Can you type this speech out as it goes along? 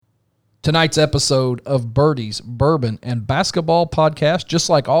Tonight's episode of Birdie's Bourbon and Basketball Podcast, just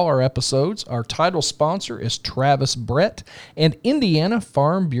like all our episodes, our title sponsor is Travis Brett and Indiana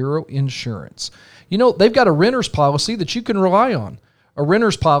Farm Bureau Insurance. You know, they've got a renter's policy that you can rely on. A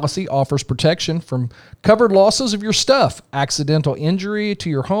renter's policy offers protection from covered losses of your stuff, accidental injury to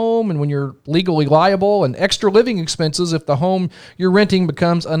your home and when you're legally liable, and extra living expenses if the home you're renting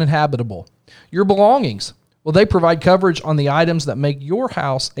becomes uninhabitable. Your belongings. Well, they provide coverage on the items that make your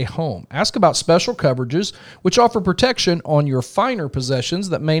house a home. Ask about special coverages, which offer protection on your finer possessions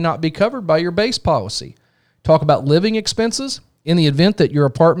that may not be covered by your base policy. Talk about living expenses. In the event that your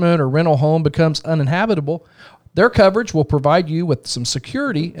apartment or rental home becomes uninhabitable, their coverage will provide you with some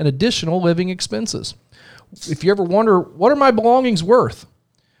security and additional living expenses. If you ever wonder, what are my belongings worth?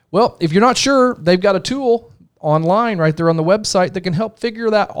 Well, if you're not sure, they've got a tool online right there on the website that can help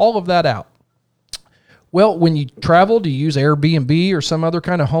figure all of that out. Well, when you travel, do you use Airbnb or some other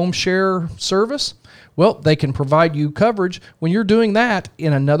kind of home share service? Well, they can provide you coverage when you're doing that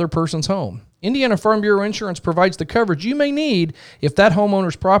in another person's home. Indiana Farm Bureau Insurance provides the coverage you may need if that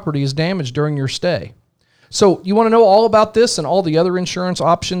homeowner's property is damaged during your stay. So you want to know all about this and all the other insurance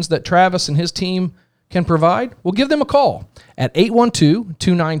options that Travis and his team can provide? Well, give them a call at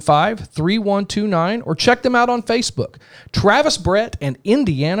 812-295-3129 or check them out on Facebook. Travis Brett and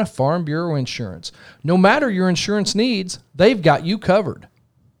Indiana Farm Bureau Insurance. No matter your insurance needs, they've got you covered.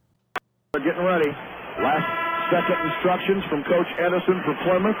 We're getting ready. Last second instructions from Coach Edison for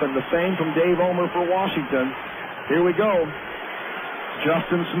Plymouth and the same from Dave Omer for Washington. Here we go.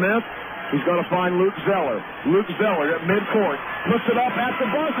 Justin Smith. He's going to find Luke Zeller. Luke Zeller at midcourt. Puts it up at the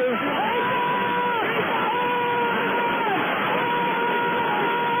buzzer.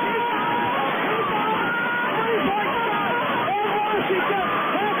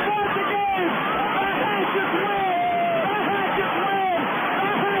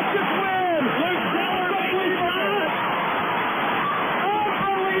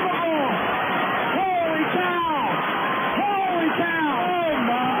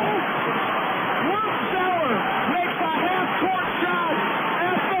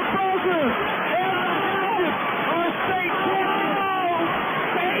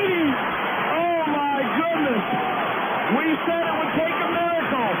 We said it would take a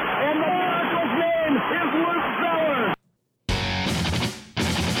miracle, and the miracle's name is Luke Zeller.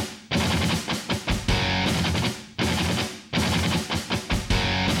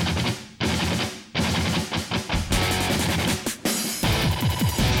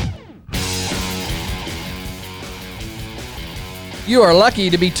 You are lucky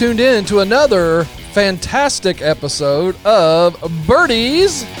to be tuned in to another fantastic episode of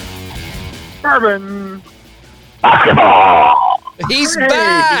Birdie's Bourbon Basketball. He's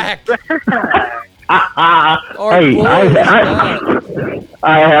back. Hey,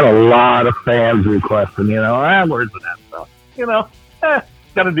 I had a lot of fans requesting, where's that stuff?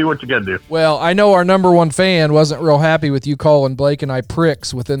 Got to do what you got to do. Well, I know our number one fan wasn't real happy with you calling Blake and I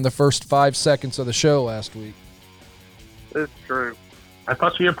pricks within the first 5 seconds of the show last week. It's true. I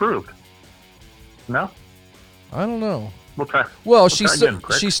thought she approved. No? I don't know. We'll try. Well, she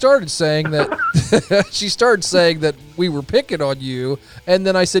started saying that we were picking on you, and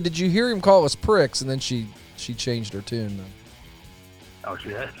then I said, "Did you hear him call us pricks?" And then she changed her tune. Then. Oh,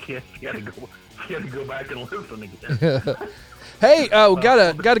 she had to go back and listen again. Hey,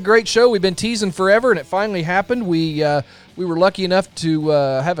 got a great show. We've been teasing forever, and it finally happened. We were lucky enough to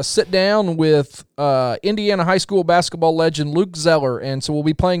have a sit down with Indiana high school basketball legend Luke Zeller, and so we'll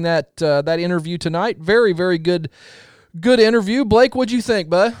be playing that interview tonight. Very, very good interview. Blake, what'd you think,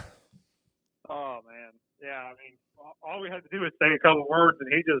 bud? Oh man, yeah. I mean, all we had to do was say a couple words, and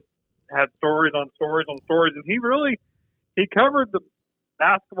he just had stories on stories on stories, and he covered the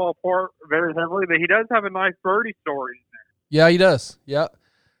basketball part very heavily, but he does have a nice birdie story in there. Yeah, he does. Yeah.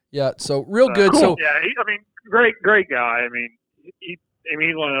 So real good. Cool. So yeah, great guy. I mean, he's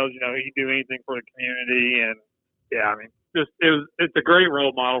one of those, he'd do anything for the community, and yeah, it's a great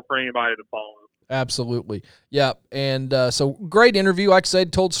role model for anybody to follow. Absolutely. Yeah. And so great interview. Like I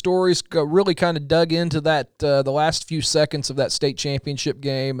said, told stories, really kind of dug into that, the last few seconds of that state championship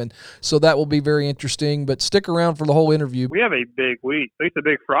game. And so that will be very interesting, but stick around for the whole interview. We have a big week. It's a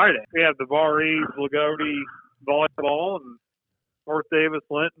big Friday. We have the Bar Eves, Lagodi volleyball and North Davis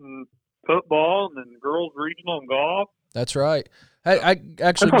Linton football and then girls regional and golf. That's right. I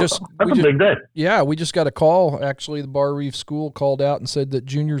actually that's a big day. Yeah, we just got a call. Actually, the Bar Reef School called out and said that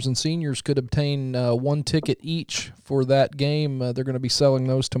juniors and seniors could obtain one ticket each for that game. They're going to be selling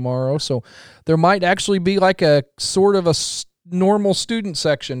those tomorrow. So there might actually be like a sort of a normal student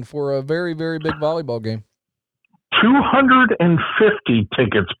section for a very, very big volleyball game. 250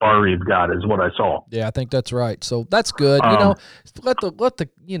 tickets Bar Eve got is what I saw. Yeah, I think that's right. So that's good. Let the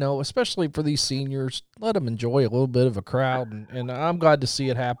especially for these seniors, let them enjoy a little bit of a crowd, and I'm glad to see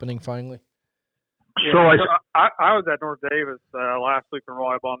it happening finally. Yeah, So I was at North Davis last week for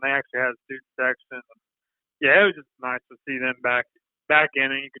volleyball, and they actually had a student section. Yeah, it was just nice to see them back in,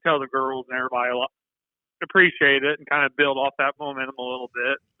 and you could tell the girls and everybody appreciate it and kind of build off that momentum a little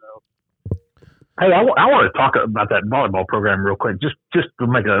bit. So. Hey, I want to talk about that volleyball program real quick, just to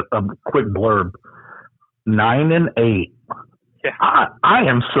make a quick blurb. 9-8. Yeah. I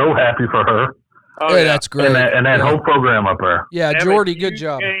am so happy for her. Oh, yeah, that's great. And that whole program up there. Yeah, Jordy, good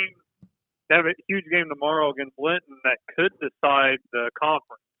job. They have a huge game tomorrow against Linton that could decide the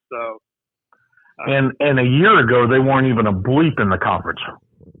conference. So. And a year ago, they weren't even a bleep in the conference.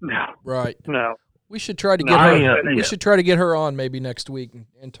 No. Right. No. We should try to get her. We should try to get her on maybe next week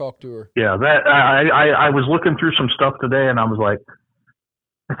and talk to her. Yeah, that I was looking through some stuff today, and I was like,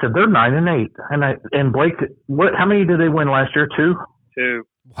 I said they're 9-8, and Blake, how many did they win last year? 2. 2.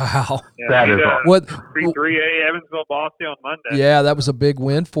 Wow, yeah, that is awesome. What? 3-3A Evansville Bossy on Monday. Yeah, that was a big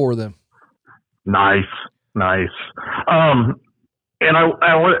win for them. Nice. And I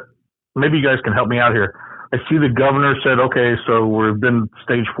maybe you guys can help me out here. I see the governor said, okay, so we've been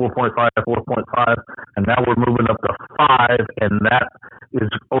stage 4.5, and now we're moving up to 5, and that is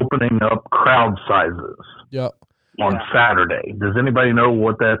opening up crowd sizes. Yep. On Saturday. Does anybody know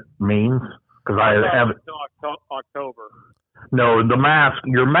what that means? Because I haven't. Until October. No, your mask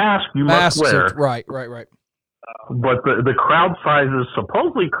you must wear. Right. But the crowd sizes,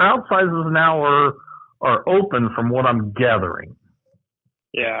 supposedly crowd sizes now are open from what I'm gathering.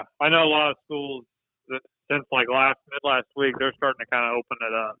 Yeah, I know a lot of schools that since like last week they're starting to kind of open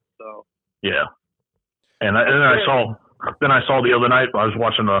it up. So yeah, and I saw the other night I was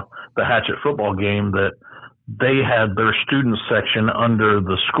watching the Hatchet football game that they had their student section under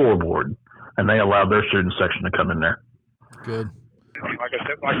the scoreboard, and they allowed their student section to come in there. Good. Like I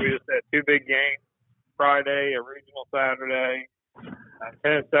said, like we just said, 2 big games Friday, a regional Saturday, a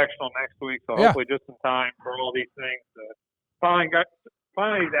tennis sectional next week. So hopefully just in time for all these things to finally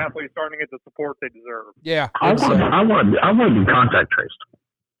these athletes starting to get the support they deserve. Yeah, I want to be contact traced.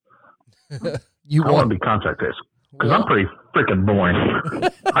 I want to be contact traced because I'm pretty freaking boring.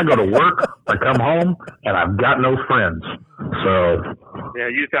 I go to work, I come home, and I've got no friends. So yeah,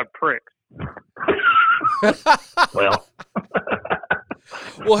 you just have pricks. Well.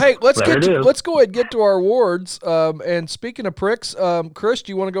 Well, hey, let's go ahead and get to our awards. And speaking of pricks, Chris,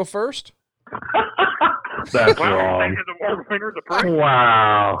 do you want to go first? That's wrong.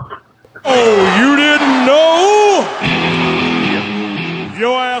 Wow. Oh, you didn't know?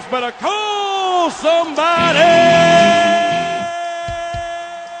 Your ass better call somebody.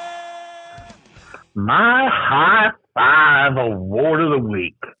 My high five award of the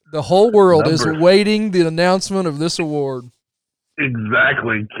week. The whole world is awaiting the announcement of this award.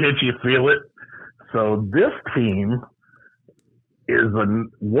 Exactly. Can't you feel it? So this team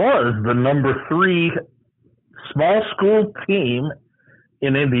was the number 3 small school team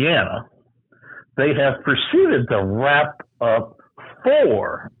in Indiana. They have proceeded to wrap up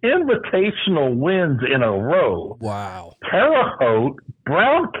 4 invitational wins in a row. Wow. Terre Haute,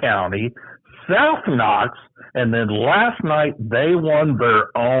 Brown County, South Knox, and then last night they won their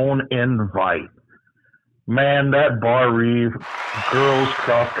own invite. Man, that Bar Eve girls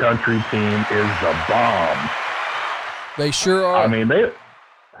cross country team is the bomb. They sure are. I mean, they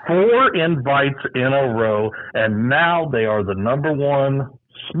 4 invites in a row, and now they are the number 1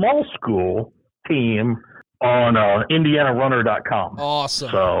 small school team on IndianaRunner.com. Awesome.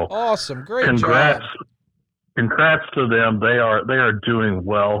 So awesome. Great congrats, job. Congrats to them. They are doing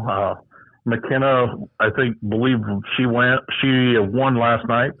well. McKenna, believe she won last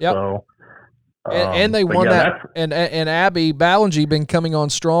night. Yep. So. And they won that, and Abby Ballingy been coming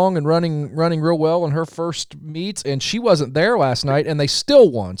on strong and running real well in her first meets, and she wasn't there last night, and they still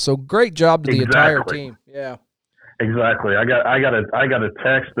won. So great job to the entire team. Yeah, exactly. I got a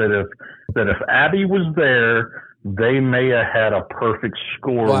text that if Abby was there, they may have had a perfect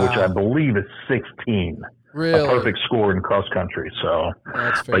score, which I believe is 16. Really, a perfect score in cross country. So,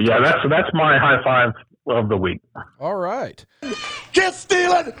 but yeah, that's my high five of the week. All right. Get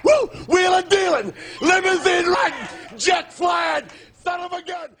stealing, woo, wheeling, dealing, limousine riding, jet flying, son of a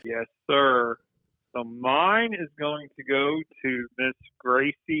gun. Yes, sir. So mine is going to go to Miss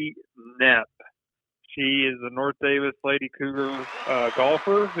Gracie Knepp. She is the North Davis Lady Cougar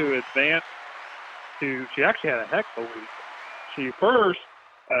golfer who advanced to. She actually had a heck of a week. She first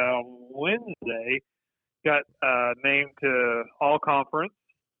Wednesday got named to all conference.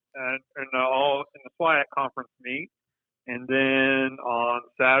 and all in the SWIAC conference meet. And then on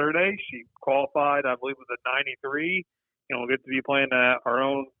Saturday, she qualified, I believe, with a 93, and we'll get to be playing at our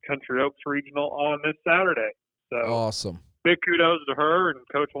own Country Oaks Regional on this Saturday. So Awesome. big kudos to her and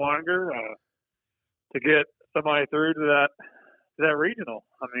Coach Weininger to get somebody through to that regional.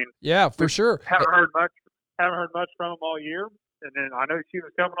 I mean, Yeah, for sure. haven't heard much from him all year. And then I know she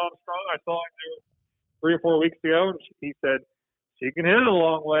was coming on strong. I saw him 3 or 4 weeks ago, and he said she can hit it a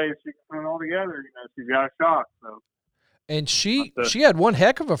long way. She can put it all together. She's got a shot. So. And she had one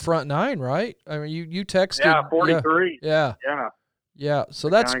heck of a front nine, right? I mean, you texted. Yeah, 43. Yeah. Yeah. So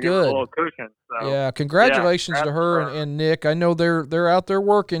that's Give her good. a little cushion. So. Yeah, congratulations Yeah, to her and Nick. I know they're out there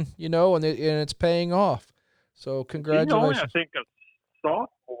working, and it's paying off. So congratulations. She's only, I think, a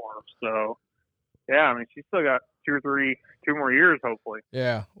sophomore. So, yeah, I mean, she's still got 2 more years, hopefully.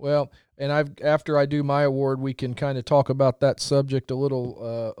 Yeah, well, and after I do my award, we can kind of talk about that subject a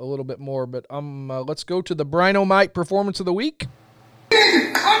little bit more. But let's go to the Brinomite Performance of the Week.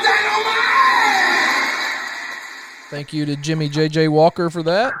 Thank you to Jimmy J.J. Walker for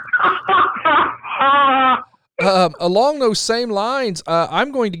that. Along those same lines,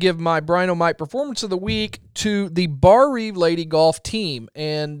 I'm going to give my Brinomite Performance of the Week to the Bar Reeve Lady Golf team.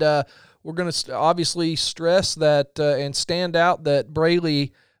 And we're going to obviously stress that and stand out that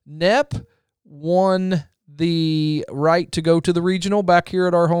Braylee Knepp won the right to go to the regional back here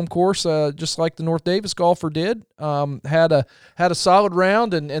at our home course, just like the North Davis golfer did. Had a solid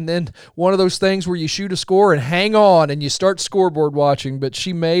round, and then one of those things where you shoot a score and hang on and you start scoreboard watching. But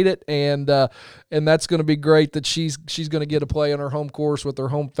she made it, and that's going to be great that she's going to get to play on her home course with her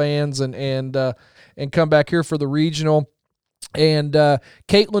home fans and come back here for the regional. And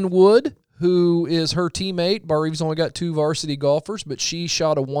Caitlin Wood, who is her teammate, Bar Reeve's only got 2 varsity golfers, but she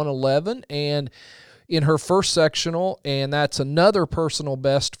shot a 111 and in her first sectional, and that's another personal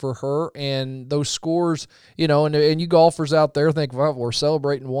best for her. And those scores, and you golfers out there think, well, we're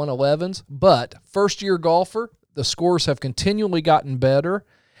celebrating 111s, but first-year golfer, the scores have continually gotten better.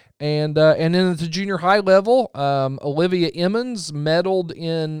 And then at the junior high level, Olivia Emmons medaled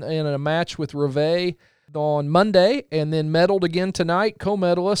in a match with Reveille on Monday, and then medaled again tonight,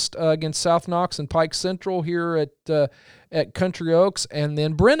 co-medalist against South Knox and Pike Central here at Country Oaks. And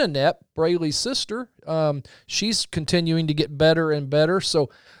then Brenna Knepp, Braylee's sister, she's continuing to get better and better. So,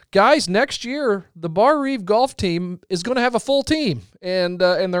 guys, next year the Bar Reeve golf team is going to have a full team, and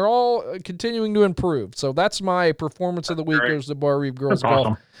they're all continuing to improve. So that's my performance of the week. Goes to Bar Reeve girls golf.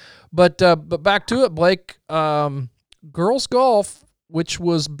 Awesome. But back to it, Blake. Girls golf, which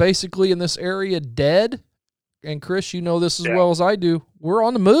was basically in this area dead, and Chris, you know this as well as I do, we're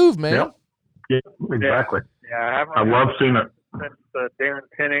on the move, man. Yep, exactly. Yeah, I love seeing it. Since the Darren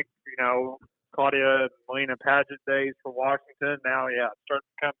Pinnock, Claudia and Melina Paget days for Washington, now, it's starting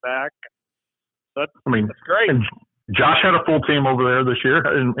to come back. That's great. And Josh had a full team over there this year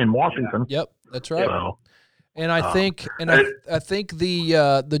in Washington. Yep, that's right. So, and I think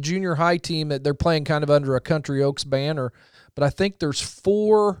the junior high team that they're playing kind of under a Country Oaks banner, but I think there's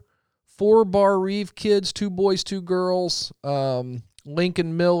four Bar Reeve kids, 2 boys, 2 girls.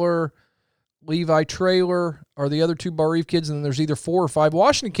 Lincoln Miller, Levi Traylor are the other 2 Bar Reeve kids, and then there's either 4 or 5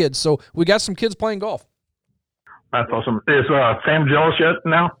 Washington kids. So we got some kids playing golf. That's awesome. Is Sam jealous yet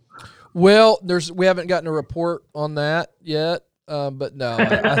now? Well, we haven't gotten a report on that yet. But no,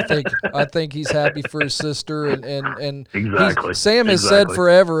 I think he's happy for his sister, and exactly. Sam has said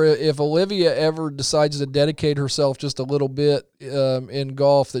forever, if Olivia ever decides to dedicate herself just a little bit in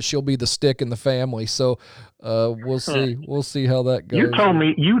golf, that she'll be the stick in the family. So we'll see how that goes. You told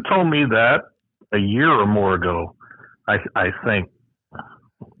me that a year or more ago. I think.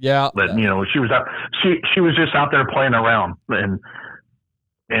 Yeah. But she was out. She was just out there playing around,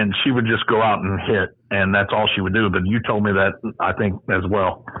 and she would just go out and hit, and that's all she would do. But you told me that, I think, as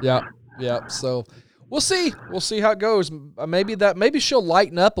well. Yeah. So we'll see. We'll see how it goes. Maybe she'll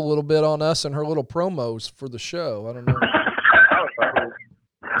lighten up a little bit on us and her little promos for the show. I don't know.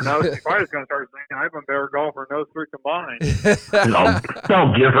 No, she's probably going to start saying, I'm a better golfer than those 3 combined.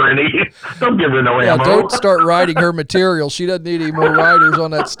 Don't give her any. Don't give her no ammo. Don't start writing her material. She doesn't need any more writers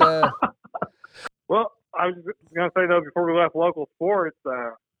on that staff. Well, I was going to say, though, before we left local sports,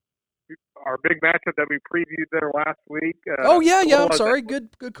 our big matchup that we previewed there last week. I'm sorry.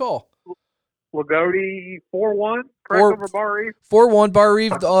 Good call. Lagodi 4-1, correct, over Bar Reeve? 4-1 Bar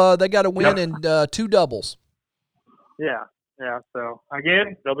Reeve. They got a win in 2 doubles. Yeah. So,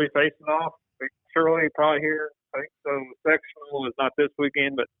 again, they'll be facing off. Surely probably here. I think so. Sectional is not this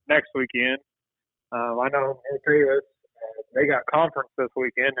weekend, but next weekend. I know North Davis, they got conference this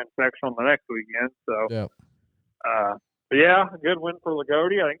weekend and sectional the next weekend. So, But yeah, a good win for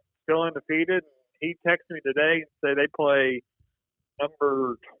Lagodi. I think still undefeated. He texted me today and said they play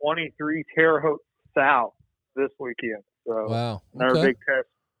number 23 Terre Haute South this weekend. So Wow. another Okay. big test.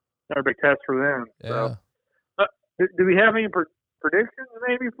 Another big test for them. Yeah. So, do we have any predictions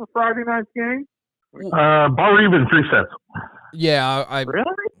maybe for Friday night's game? Bar even 3 sets. Yeah, I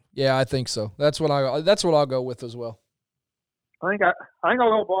Really? yeah, I think so. That's what I'll go with as well. I think I'll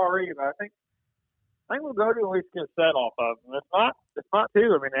go bar even. I think we'll go to at least get a set off of them. It's not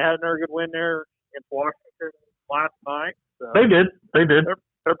two. I mean, they had another good win there against Washington last night. So They did.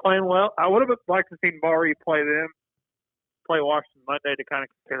 they're playing well. I would have liked to see Bari play Washington Monday to kind of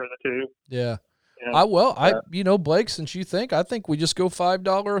compare the two. Yeah. You know? Blake, since I think we just go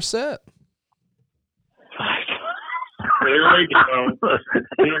 $5 a set. There we go.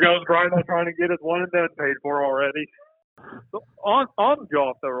 Here goes Brian trying to get his one and done paid for already. So on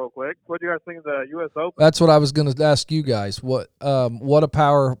golf though, real quick, what do you guys think of the U.S. Open? That's what I was going to ask you guys. What a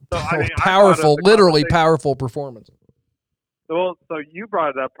powerful powerful performance. So you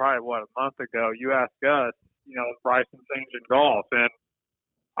brought it up probably a month ago. You asked us, Bryson's changing golf, and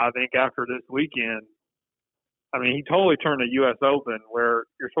I think after this weekend, I mean, he totally turned the U.S. Open where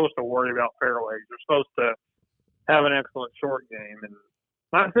you're supposed to worry about fairways. You're supposed to have an excellent short game, and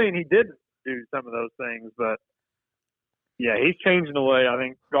I'm not saying he didn't do some of those things, but yeah, he's changing the way I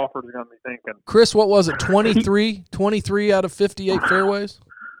think golfers are going to be thinking. Chris, what was it? 23 out of 58 fairways?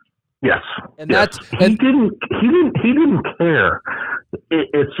 Yes. And yes. He didn't care.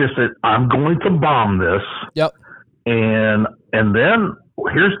 It's just that I'm going to bomb this. Yep. And then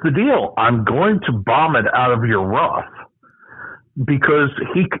here's the deal. I'm going to bomb it out of your rough because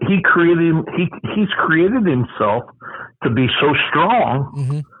he's created himself to be so strong.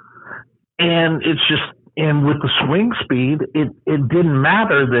 Mm-hmm. And it's just, and with the swing speed, it didn't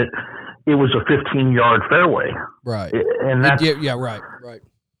matter that it was a 15-yard fairway. Right. And that's, right.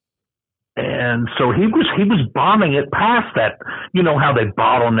 And so he was bombing it past that. You know how they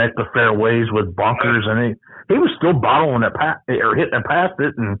bottleneck the fairways with bunkers, and he was still bottling it or hitting it past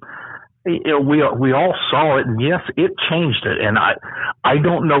it, and we all saw it. And yes, it changed it. And I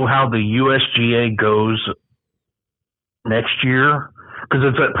don't know how the USGA goes next year because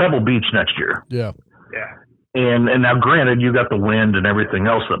it's at Pebble Beach next year. Yeah. Yeah. And now, granted, you got the wind and everything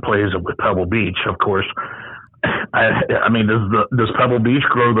else that plays with Pebble Beach, of course. I mean, does Pebble Beach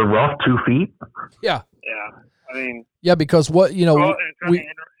grow the rough 2 feet? Yeah. Yeah. I mean. Yeah, because go ahead,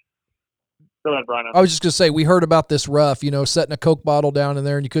 Brian. I was just gonna say we heard about this rough, setting a Coke bottle down in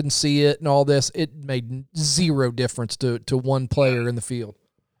there and you couldn't see it and all this. It made zero difference to one player in the field.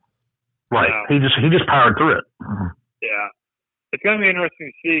 Right. Yeah. He just powered through it. Yeah. It's going to be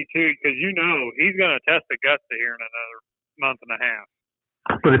interesting to see, too, because he's going to test Augusta here in another month and a half.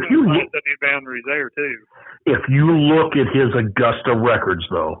 But if you look at new boundaries there, too. If you look at his Augusta records,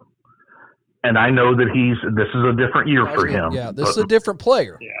 though, and I know that this is a different year for him. Yeah, this is a different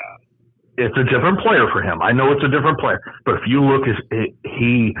player. Yeah. It's a different player for him. I know it's a different player. But if you look at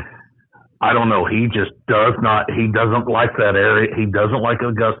I don't know. He just he doesn't like that area. He doesn't like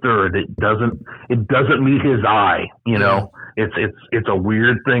Augusta, or it doesn't meet his eye, It's a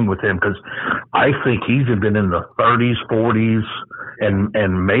weird thing with him because I think he's been in the 30s, 40s,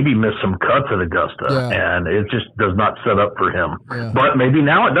 and maybe missed some cuts at Augusta, and it just does not set up for him. Yeah. But maybe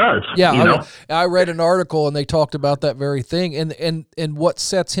now it does. Yeah, I read an article and they talked about that very thing, and what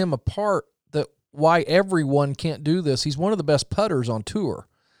sets him apart, that why everyone can't do this. He's one of the best putters on tour.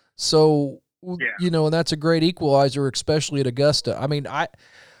 So, and that's a great equalizer, especially at Augusta. I mean, I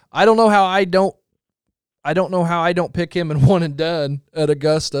don't know how I don't pick him in one and done at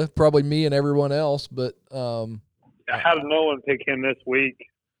Augusta. Probably me and everyone else, but how did no one pick him this week?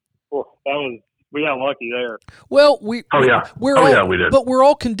 Well, we got lucky there. Well, we did. But we're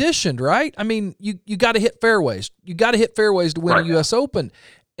all conditioned, right? I mean, you got to hit fairways. You got to hit fairways to win a U.S. Open,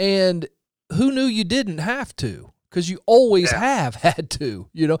 and who knew you didn't have to? Because you always have had to.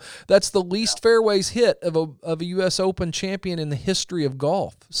 That's the least fairways hit of a U.S. Open champion in the history of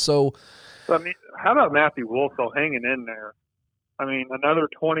golf. So I mean, how about Matthew Wolff though, hanging in there? I mean, another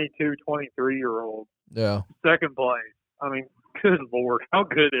 22, 23-year-old. Yeah. Second place. I mean, good Lord, how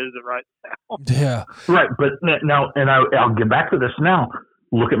good is it right now? Yeah. Right, but now, and I'll get back to this now.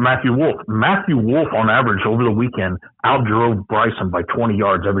 Look at Matthew Wolff. Matthew Wolff, on average, over the weekend, outdrove Bryson by 20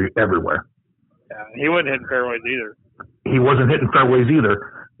 yards everywhere. Yeah, he wasn't hitting fairways either. He wasn't hitting fairways either.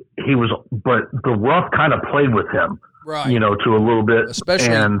 But the rough kind of played with him, right? To a little bit,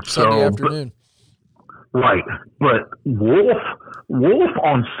 especially Sunday afternoon. Right, but Wolff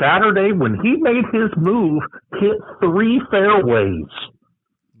on Saturday when he made his move hit 3 fairways.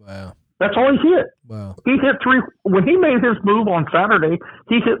 Wow! That's all he hit. Wow. He hit 3 when he made his move on Saturday.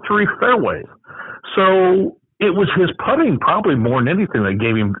 He hit 3 fairways. So it was his putting probably more than anything that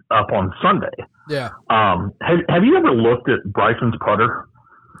gave him up on Sunday. Yeah. Have you ever looked at Bryson's putter?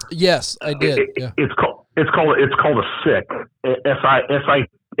 Yes, I did. Yeah. It's called a SIK.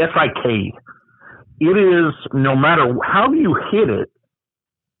 SIK. It is, no matter how you hit it,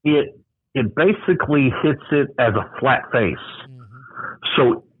 it basically hits it as a flat face. Mm-hmm.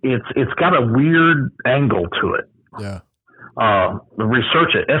 So it's got a weird angle to it. Yeah.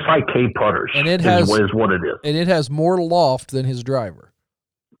 Research it. SIK putters. And it has is what it is. And it has more loft than his driver.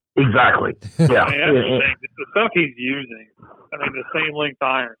 Exactly. Yeah. I mean, the stuff he's using. I mean, the same length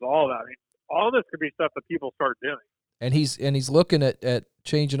irons, all that. I mean, all this could be stuff that people start doing. And he's looking at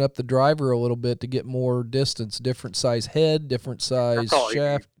changing up the driver a little bit to get more distance, different size head, different size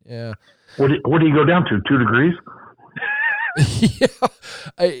shaft. Yeah. What do you go down to? 2 degrees? Yeah.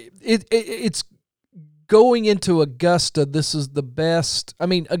 It's going into Augusta. This is the best. I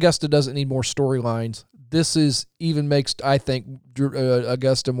mean, Augusta doesn't need more storylines. This is even makes, I think,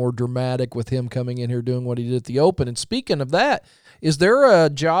 Augusta more dramatic with him coming in here doing what he did at the Open. And speaking of that, is there a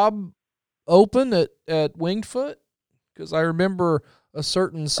job open at Winged Foot? Because I remember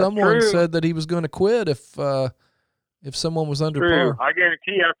someone said that he was going to quit if someone was under par. I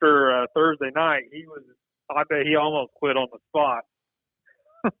guarantee after Thursday night, I bet he almost quit on the spot.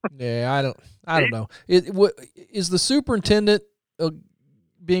 Yeah, I don't know. Is the superintendent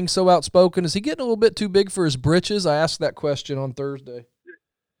being so outspoken? Is he getting a little bit too big for his britches? I asked that question on Thursday.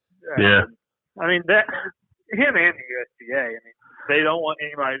 Yeah. I mean, that him and the USGA. I mean, they don't want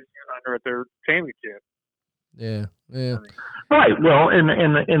anybody to get under at their championship. Yeah. Yeah. Right. Well, and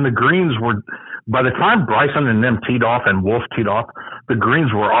the greens were, by the time Bryson and them teed off and Wolf teed off, the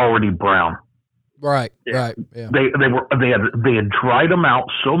greens were already brown. Right. Yeah. Right. Yeah. They had dried them out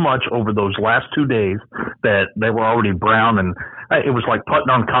so much over those last 2 days that they were already brown, and it was like putting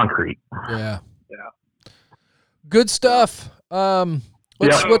on concrete. Yeah. Yeah. Good stuff.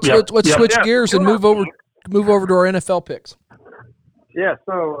 Let's switch gears and move over to our NFL picks. Yeah.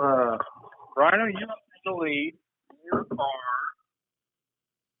 So, Rhino, you have the lead. You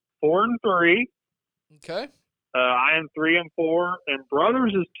are 4-3. Okay. I am 3-4, and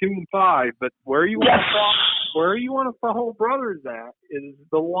Brothers is 2-5. But where you want to follow Brothers at is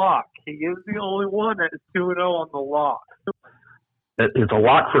the lock. He is the only one that is 2-0 on the lock. It's a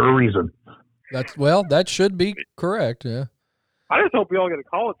lock for a reason. That should be correct. Yeah. I just hope we all get a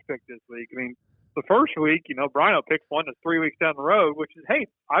college pick this week. I mean, the first week, Brian picks one that's 3 weeks down the road, which is, hey,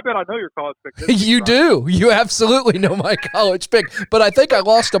 I bet I know your college pick this week. You do. You absolutely know my college pick. But I think I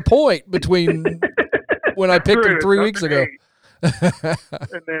lost a point between when I picked him 3 weeks ago. And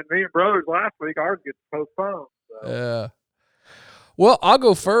then me and Brothers last week, ours gets postponed. So. Yeah. Well, I'll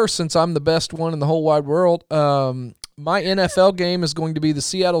go first since I'm the best one in the whole wide world. My NFL game is going to be the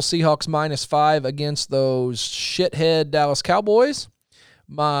Seattle Seahawks -5 against those shithead Dallas Cowboys.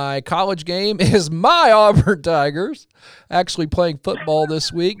 My college game is my Auburn Tigers, actually playing football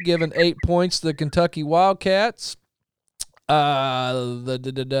this week, giving 8 points to the Kentucky Wildcats.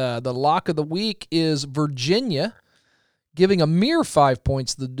 The lock of the week is Virginia, giving a mere 5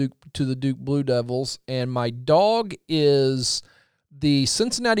 points to the Duke Blue Devils. And my dog is the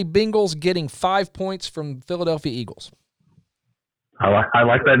Cincinnati Bengals, getting 5 points from Philadelphia Eagles. I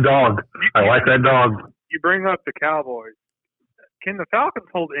like that dog. I like that dog. You bring up the Cowboys. Can the Falcons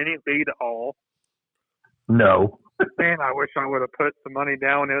hold any lead at all? No. Man, I wish I would have put some money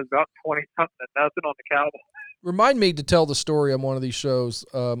down. It was about 20-something to nothing on the Cowboys. Remind me to tell the story on one of these shows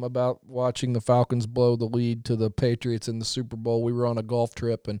about watching the Falcons blow the lead to the Patriots in the Super Bowl. We were on a golf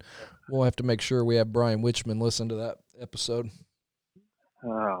trip, and we'll have to make sure we have Brian Wichman listen to that episode.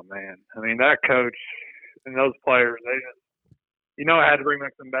 Oh, man. I mean, that coach and those players, they just, I had to bring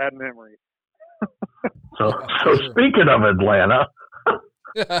back some bad memories. So speaking of Atlanta,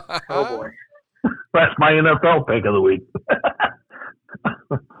 oh boy, that's my NFL pick of the week.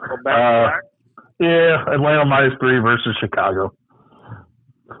 Back. Yeah, Atlanta -3 versus Chicago.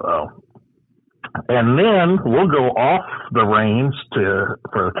 So, and then we'll go off the reins for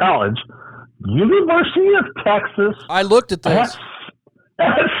the college. University of Texas. I looked at this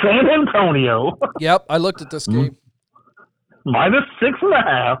at San Antonio. Yep, I looked at this game.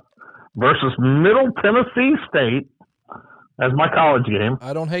 -6.5. Versus Middle Tennessee State as my college game.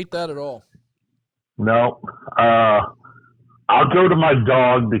 I don't hate that at all. No. I'll go to my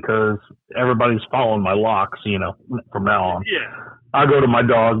dog because everybody's following my locks, from now on. Yeah. I'll go to my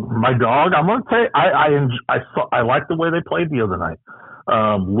dog. My dog, I'm going to say, I like the way they played the other night.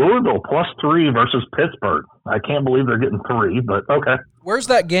 Louisville +3 versus Pittsburgh. I can't believe they're getting 3, but okay. Where's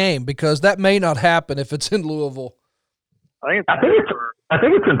that game? Because that may not happen if it's in Louisville. I think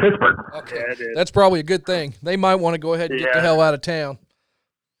it's in Pittsburgh. Okay, Yeah, it is. that's probably a good thing. They might want to go ahead and get the Yeah. hell out of town.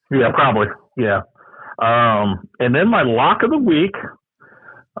 Yeah, probably. Yeah. And then my lock of the week,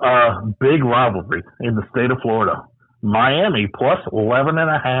 big rivalry in the state of Florida. Miami plus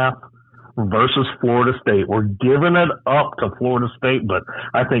 11.5 versus Florida State. We're giving it up to Florida State, but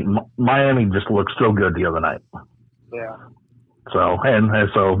I think Miami just looked so good the other night. Yeah. So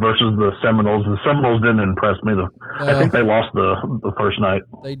so versus the Seminoles didn't impress me. I think they lost the first night.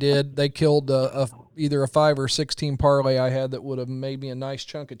 They did. They killed either a 5 or 6 team parlay I had that would have made me a nice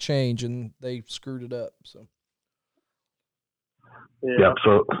chunk of change, and they screwed it up. So. Yeah.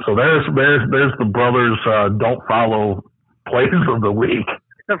 So there's the brothers don't follow plays of the week.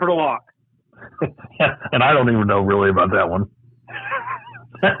 Except for the lock. And I don't even know really about that one.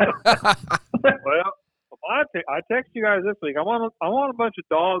 Well, I text you guys this week. I want a bunch of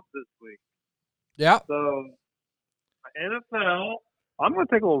dogs this week. Yeah. So NFL, I'm going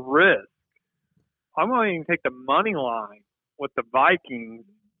to take a little risk. I'm going to even take the money line with the Vikings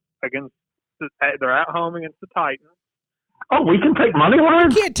against. They're at home against the Titans. Oh, we can take money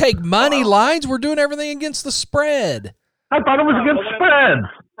lines? You can't take money lines. We're doing everything against the spread. I thought it was against spreads.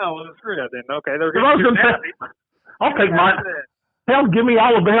 Oh, well, screw that then. Okay, they're I was gonna I'll take mine. Hell, give me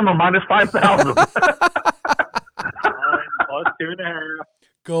Alabama minus 5,000. +2.5.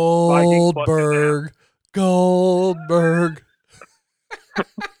 Goldberg. Goldberg.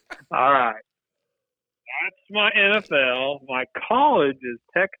 All right. That's my NFL. My college is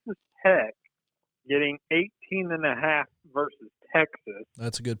Texas Tech getting 18.5 versus Texas.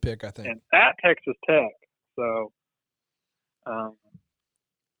 That's a good pick, I think. And at Texas Tech. So my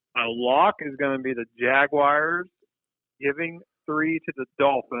lock is going to be the Jaguars giving 3 to the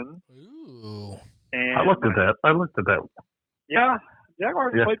Dolphins. Ooh. And I looked at that. Yeah,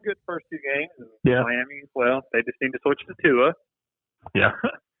 Jaguars Yeah. played good first 2 games. And Yeah. Miami, well, they just need to switch to Tua. Yeah.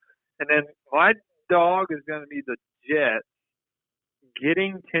 And then my dog is going to be the Jets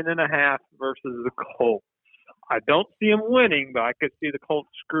getting 10.5 versus the Colts. I don't see them winning, but I could see the Colts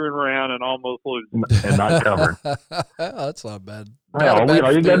screwing around and almost losing. And not covered. That's not bad. Well,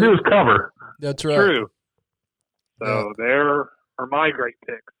 all you got to do is cover. That's right. True. So there are my great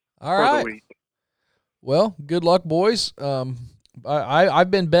picks All for right. the week. Well, good luck, boys.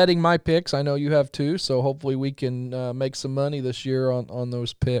 I've been betting my picks. I know you have too, so hopefully we can make some money this year on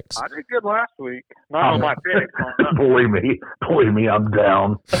those picks. I did good last week. Not on my picks. Believe me, I'm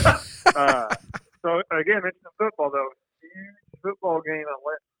down. So again, it's the football though. Huge football game at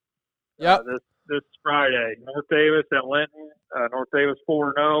Linton. Yep. This Friday, North Davis at Linton. North Davis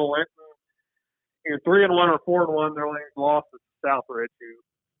 4-0. Linton, either 3-1 or 4-1. Their only loss is Southridge, who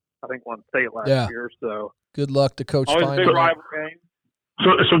I think won state last year. So good luck to Coach always a big Feinberg. rival game.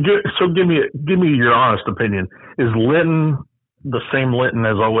 So give me your honest opinion. Is Linton the same Linton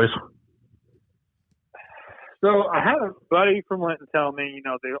as always? So I had a buddy from Linton tell me,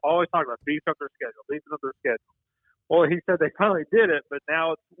 they always talk about beefing up their schedule. Well, he said they finally did it, but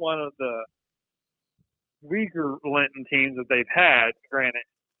now it's one of the weaker Linton teams that they've had. Granted,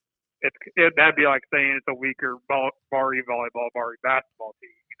 that'd be like saying it's a weaker Barry volleyball, Barry basketball team.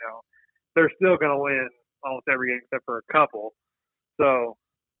 They're still going to win almost every game except for a couple. So,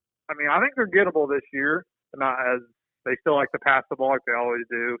 I mean, I think they're gettable this year. Not as they still like to pass the ball like they always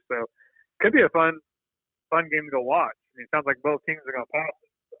do. So, it could be a fun game to go watch. I mean, it sounds like both teams are going to pass it.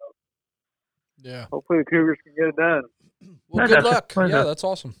 So Yeah. hopefully the Cougars can get it done. Well, good luck. Yeah, that's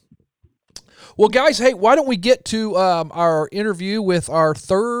awesome. Well, guys, hey, why don't we get to our interview with our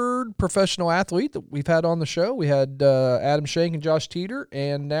third professional athlete that we've had on the show? We had Adam Shank and Josh Teeter,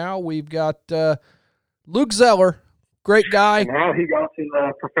 and now we've got Luke Zeller, great guy. And how he got to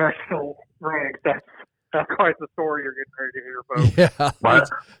the professional ranks, that's quite the story you're getting ready to hear, folks. Yeah,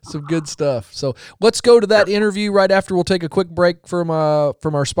 that's some good stuff. So let's go to that interview right after. We'll take a quick break from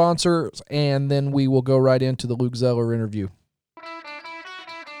our sponsors, and then we will go right into the Luke Zeller interview.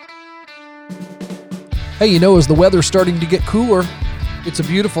 Hey, as the weather's starting to get cooler, it's a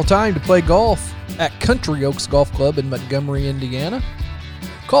beautiful time to play golf at Country Oaks Golf Club in Montgomery, Indiana.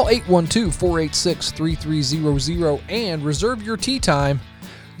 Call 812-486-3300 and reserve your tee time.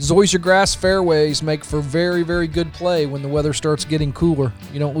 Zoysia grass fairways make for very, very good play when the weather starts getting cooler.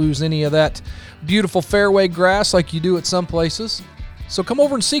 You don't lose any of that beautiful fairway grass like you do at some places. So come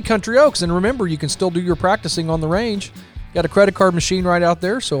over and see Country Oaks, and remember, you can still do your practicing on the range. Got a credit card machine right out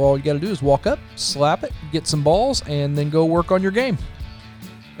there, so all you got to do is walk up, slap it, get some balls, and then go work on your game.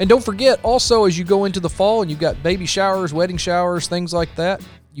 And don't forget, also, as you go into the fall and you've got baby showers, wedding showers, things like that,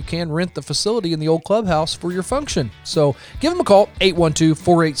 you can rent the facility in the old clubhouse for your function. So give them a call,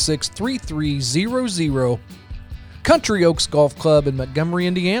 812-486-3300. Country Oaks Golf Club in Montgomery,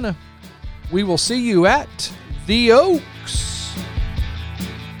 Indiana. We will see you at the Oaks.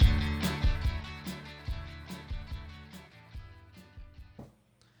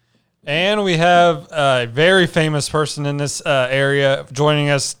 And we have a very famous person in this area joining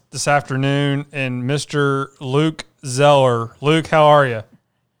us this afternoon, and Mr. Luke Zeller. Luke, how are you?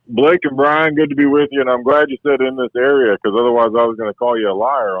 Blake and Brian, good to be with you, and I'm glad you said in this area, because otherwise I was going to call you a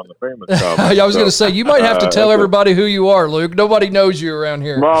liar on the famous comment. I was going to say, you might have to tell everybody who you are, Luke. Nobody knows you around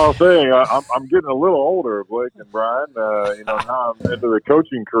here. Well, I'm saying I'm getting a little older, Blake and Brian. Now I'm into the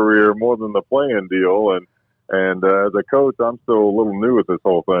coaching career more than the playing deal, and as a coach, I'm still a little new at this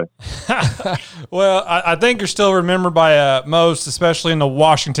whole thing. Well, I think you're still remembered by most, especially in the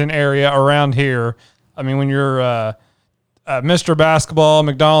Washington area around here. I mean, when you're Mr. Basketball,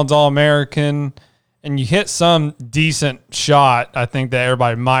 McDonald's All-American, and you hit some decent shot, I think that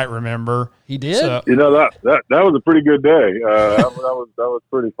everybody might remember. He did? So, that was a pretty good day. That was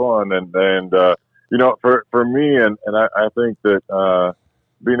pretty fun, and for me, and I think that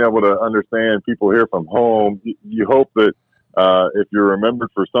being able to understand people here from home, you hope that if you're remembered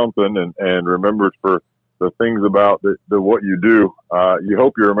for something and remembered for the things about what you do, you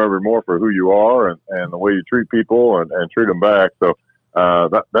hope you're remembered more for who you are and the way you treat people and treat them back. So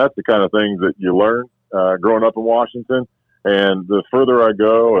that's the kind of things that you learn growing up in Washington. And the further I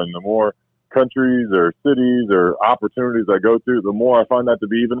go and the more countries or cities or opportunities I go to, the more I find that to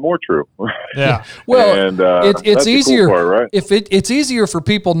be even more true. Yeah. Well, and, it's easier, cool part, right? if it's easier for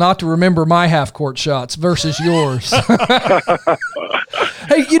people not to remember my half-court shots versus yours.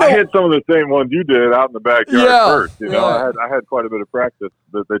 Hey, I had some of the same ones you did out in the backyard first. Right. I had quite a bit of practice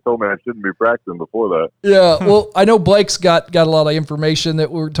that they told me I shouldn't be practicing before that. Yeah, well, I know Blake's got a lot of information that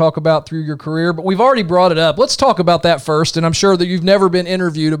we'll talk about through your career, but we've already brought it up. Let's talk about that first, and I'm sure that you've never been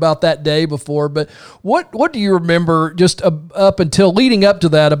interviewed about that day before, but what do you remember just up until leading up to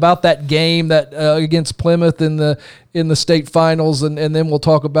that about that game that against Plymouth in the state finals, and then we'll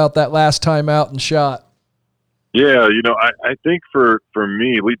talk about that last time out and shot. Yeah, I think for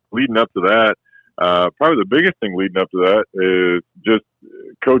me, leading up to that, probably the biggest thing leading up to that is just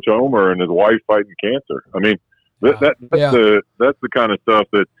Coach Omer and his wife fighting cancer. I mean, that's the kind of stuff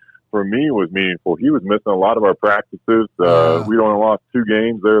that for me was meaningful. He was missing a lot of our practices. We'd only lost 2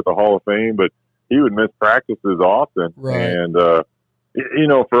 games there at the Hall of Fame, but he would miss practices often. Right. And, for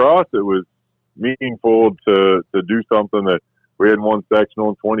us, it was meaningful to do something that we hadn't won sectional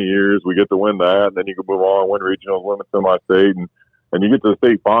in 20 years. We get to win that, and then you can move on, win regionals, win semi-state, and you get to the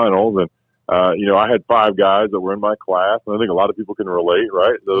state finals. And, I had 5 guys that were in my class, and I think a lot of people can relate,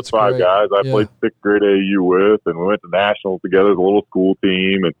 right? Those 5 guys I played 6th grade AAU with, and we went to nationals together as a little school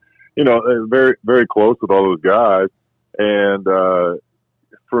team, and, very, very close with all those guys. And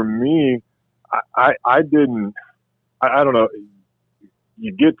for me, I don't know,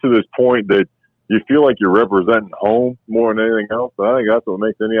 you get to this point that you feel like you're representing home more than anything else. And I think that's what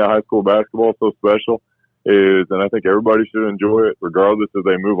makes any high school basketball so special and I think everybody should enjoy it regardless if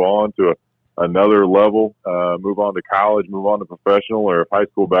they move on to another level, move on to college, move on to professional, or if high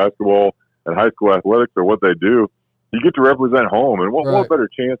school basketball and high school athletics are what they do. You get to represent home, and what better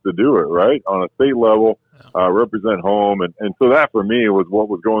chance to do it, right? On a state level, represent home. And so that for me was what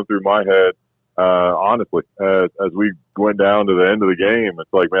was going through my head. Honestly, as we went down to the end of the game,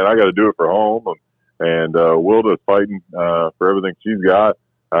 it's like, man, I got to do it for home. And Wilda's fighting for everything she's got.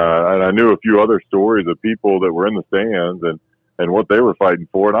 And I knew a few other stories of people that were in the stands and what they were fighting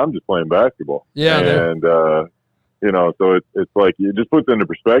for. And I'm just playing basketball. Yeah. And, so it's like it just puts into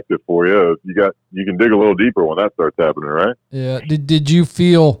perspective for you. You can dig a little deeper when that starts happening, right? Yeah. Did you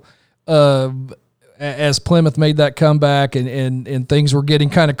feel as Plymouth made that comeback and things were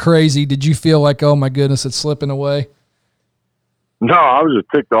getting kind of crazy, did you feel like, oh my goodness, it's slipping away? No, I was just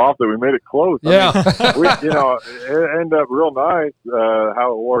ticked off that we made it close. Yeah. I mean, it ended up real nice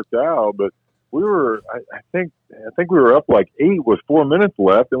how it worked out, but we were, I think we were up like 8 with 4 minutes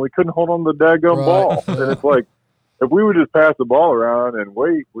left, and we couldn't hold on to the daggum ball. Yeah. And it's like, if we would just pass the ball around and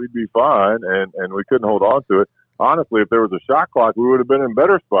wait, we'd be fine, and we couldn't hold on to it. Honestly, if there was a shot clock, we would have been in a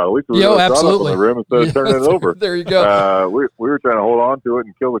better spot. At least we would have shot up on the rim instead of turning it over. There you go. We were trying to hold on to it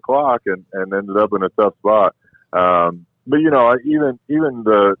and kill the clock, and ended up in a tough spot. But even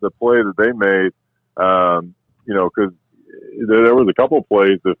the play that they made, because there was a couple of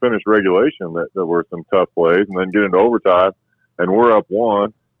plays to finish regulation that were some tough plays, and then get into overtime, and we're up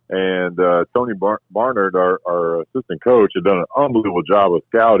 1, And Tony Barnard, our assistant coach, had done an unbelievable job of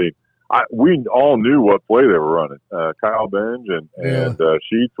scouting. We all knew what play they were running. Kyle Benj and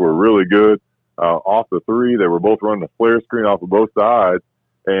Sheets were really good off the three. They were both running a flare screen off of both sides.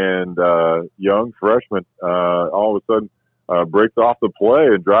 And young freshman all of a sudden breaks off the play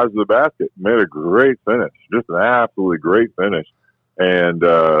and drives to the basket. Made a great finish, just an absolutely great finish. And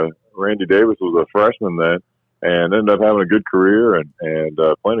Randy Davis was a freshman then and ended up having a good career and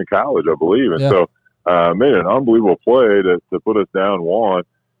playing in college, I believe. And so made an unbelievable play to put us down one.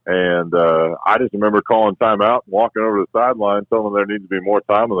 And I just remember calling timeout and walking over to the sideline, telling them there needs to be more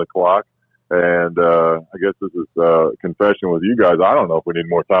time on the clock. And I guess this is a confession with you guys. I don't know if we need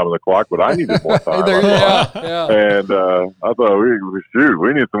more time on the clock, but I needed more time. And I thought,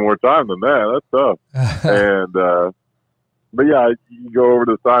 we need some more time than that. That's tough. And but yeah, you go over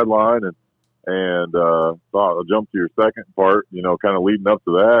to the sideline and thought I'll jump to your second part, kind of leading up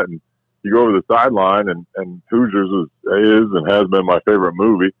to that. And you go over the sideline and Hoosiers is and has been my favorite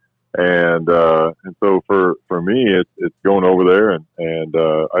movie. And so for me, it's going over there and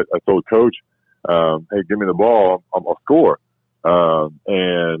I told Coach, hey, give me the ball, I'll score.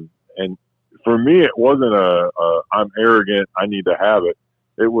 And for me, it wasn't I'm arrogant, I need to have it.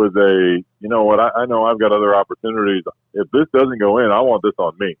 It was you know what, I know I've got other opportunities. If this doesn't go in, I want this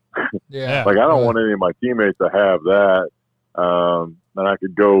on me. Yeah. Like I don't want any of my teammates to have that. And I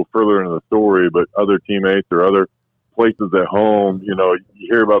could go further into the story, but other teammates or other places at home, you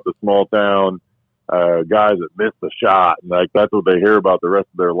hear about the small town guys that missed the shot, and like that's what they hear about the rest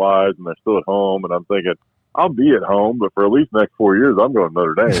of their lives, and they're still at home. And I'm thinking, I'll be at home, but for at least the next 4 years, I'm going to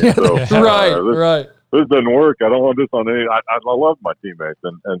Notre Dame. So right. This doesn't work. I don't want this on any. I love my teammates,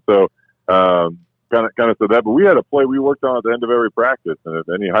 and so kind of said that. But we had a play we worked on at the end of every practice, and if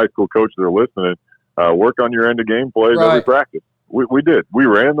any high school coaches are listening, work on your end of game plays every practice. We did. We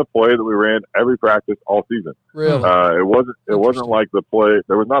ran the play that we ran every practice all season. Really? It wasn't like the play.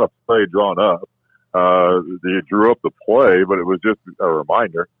 There was not a play drawn up. They drew up the play, but it was just a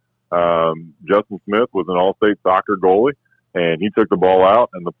reminder. Justin Smith was an all-state soccer goalie, and he took the ball out,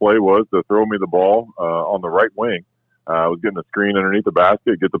 and the play was to throw me the ball on the right wing. I was getting the screen underneath the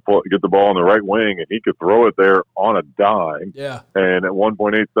basket, get the ball on the right wing, and he could throw it there on a dime. Yeah. And at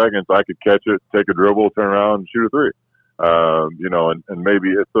 1.8 seconds, I could catch it, take a dribble, turn around, and shoot a three. And maybe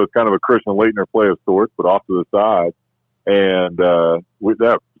it's kind of a Christian Laettner play of sorts, but off to the side. And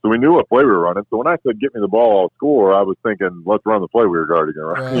so we knew what play we were running. So when I said, get me the ball, I'll score, I was thinking, let's run the play we were guarding.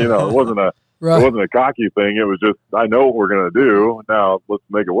 Right? It wasn't a cocky thing. It was just, I know what we're going to do. Now let's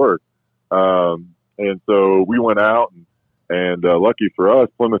make it work. And so we went out and lucky for us,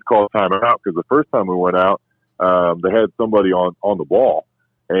 Plymouth called timeout because the first time we went out, they had somebody on the ball.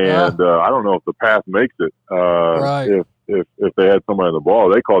 And I don't know if the pass makes it. If they had somebody on the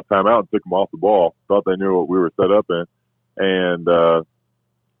ball, they called timeout and took them off the ball. Thought they knew what we were set up in. And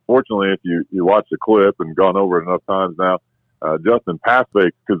fortunately, if you watch the clip and gone over it enough times now, Justin pass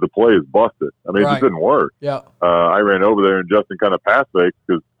faked because the play is busted. I mean, it just didn't work. Yeah. I ran over there and Justin kind of pass faked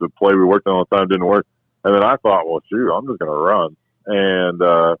because the play we worked on all the time didn't work. And then I thought, well, shoot, I'm just going to run. And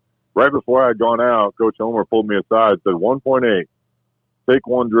right before I had gone out, Coach Homer pulled me aside, said 1.8. Take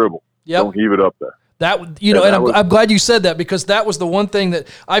one dribble. Yep. Don't heave it up there. I'm glad you said that because that was the one thing that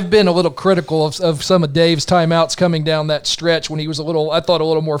I've been a little critical of some of Dave's timeouts coming down that stretch when he was a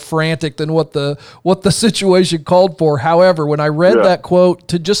little more frantic than what the situation called for. However, when I read that quote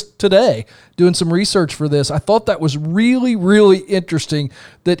just today, doing some research for this, I thought that was really, really interesting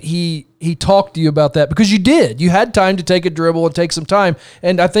that he talked to you about that because you had time to take a dribble and take some time.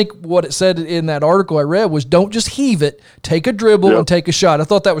 And I think what it said in that article I read was don't just heave it, take a dribble and take a shot. I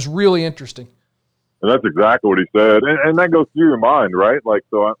thought that was really interesting. And that's exactly what he said. And that goes through your mind, right? Like,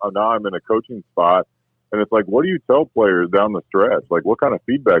 so now I'm in a coaching spot, and it's like, what do you tell players down the stretch? Like, what kind of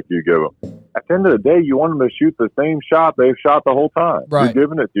feedback do you give them? At the end of the day, you want them to shoot the same shot they've shot the whole time. Right. You're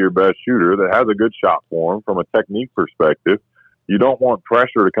giving it to your best shooter that has a good shot form from a technique perspective. You don't want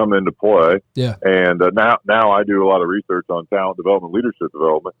pressure to come into play. Yeah. And now I do a lot of research on talent development, leadership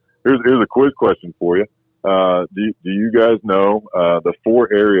development. Here's a quiz question for you. Do you guys know the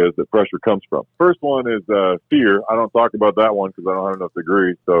 4 areas that pressure comes from? First one is fear. I don't talk about that one because I don't have enough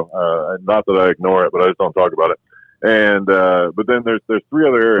degrees. So not that I ignore it, but I just don't talk about it. And but then there's 3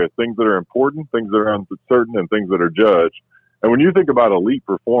 other areas: things that are important, things that are uncertain, and things that are judged. And when you think about elite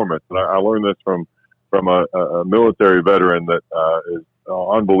performance, and I learned this from a military veteran that is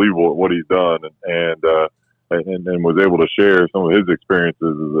unbelievable at what he's done, and was able to share some of his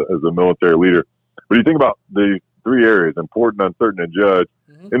experiences as a military leader. But you think about the 3 areas: important, uncertain, and judge.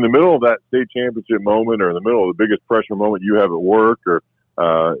 In the middle of that state championship moment, or in the middle of the biggest pressure moment you have at work, or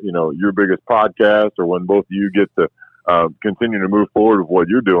your biggest podcast, or when both of you get to continue to move forward with what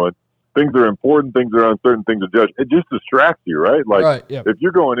you're doing. Things are important, things are uncertain, things are judged. It just distracts you, right? Like, if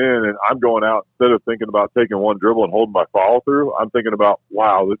you're going in and I'm going out, instead of thinking about taking one dribble and holding my follow through, I'm thinking about,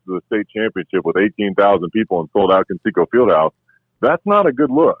 wow, this is a state championship with 18,000 people in sold out Conseco Fieldhouse. That's not a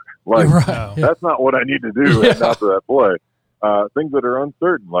good look. Like, that's not what I need to do after that play. Things that are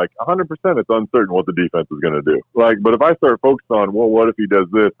uncertain, like 100% it's uncertain what the defense is going to do. Like, but if I start focused on, well, what if he does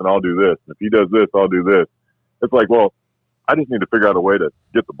this and I'll do this? And if he does this, I'll do this. It's like, well, I just need to figure out a way to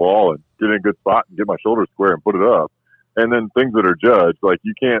get the ball and get in a good spot and get my shoulders square and put it up. And then things that are judged, like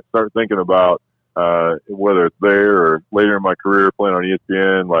you can't start thinking about whether it's there or later in my career playing on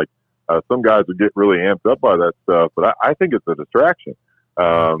ESPN. Like some guys would get really amped up by that stuff, but I think it's a distraction.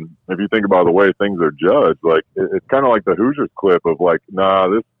 If you think about the way things are judged, like it's kind of like the Hoosiers clip of like,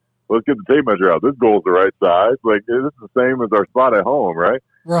 let's get the tape measure out. This goal's the right size. Like this is the same as our spot at home, right?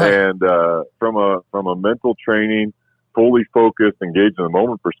 And from a mental training, fully focused, engaged in the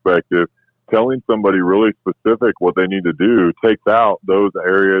moment perspective, telling somebody really specific what they need to do takes out those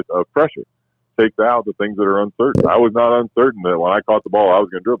areas of pressure, takes out the things that are uncertain. I was not uncertain that when I caught the ball, I was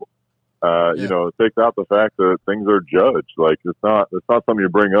going to dribble. It takes out the fact that things are judged. Like it's not something you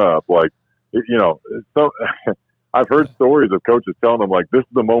bring up. Like, so I've heard stories of coaches telling them like, this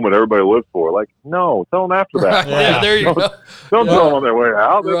is the moment everybody lives for. Like, no, tell them after that. There you go. Don't tell them on their way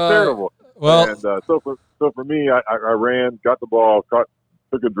out. That's terrible. Well, and so for me, I ran, got the ball, took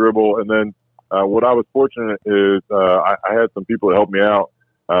a dribble, and then what I was fortunate is I had some people to help me out,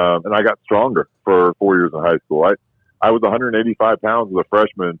 and I got stronger for 4 years in high school. I was 185 pounds as a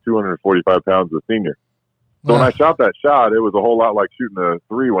freshman, 245 pounds as a senior. So when I shot that shot, it was a whole lot like shooting a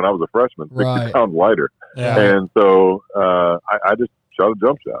three when I was a freshman, 60 pounds lighter. And so I just shot a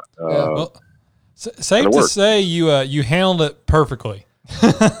jump shot. Safe to say you handled it perfectly.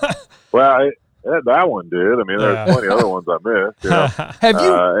 Well, that one did. I mean, there's plenty of other ones I missed.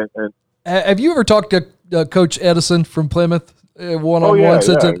 Have you ever talked to Coach Edison from Plymouth one-on-one?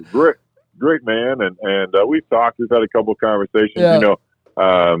 Great man, and we've talked. We've had a couple of conversations.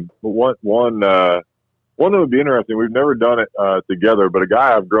 One that would be interesting. We've never done it together, but a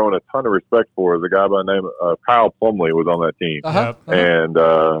guy I've grown a ton of respect for is a guy by the name of Kyle Plumley was on that team. And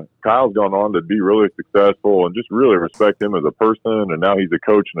Kyle's gone on to be really successful, and just really respect him as a person. And now he's a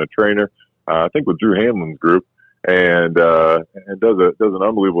coach and a trainer, I think with Drew Hamlin's group, and does an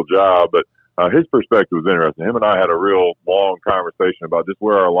unbelievable job. But his perspective was interesting. Him and I had a real long conversation about just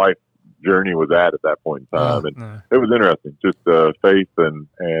where our life journey was at that point in time, and it was interesting, just faith and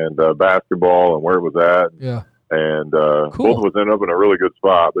basketball and where it was at, and both of us ended up in a really good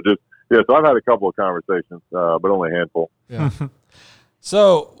spot. But so I've had a couple of conversations, but only a handful.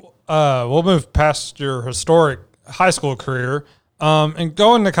 So we'll move past your historic high school career and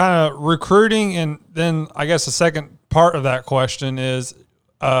go into kind of recruiting, and then I guess the second part of that question is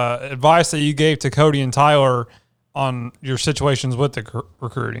advice that you gave to Cody and Tyler on your situations with the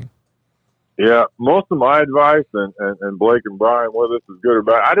recruiting. Yeah, most of my advice, and Blake and Brian, whether this is good or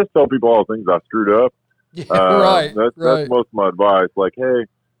bad, I just tell people all the things I screwed up. That's most of my advice. Like, hey,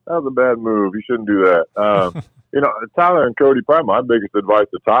 that was a bad move. You shouldn't do that. Tyler and Cody, probably my biggest advice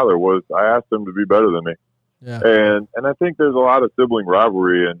to Tyler was I asked him to be better than me. And I think there's a lot of sibling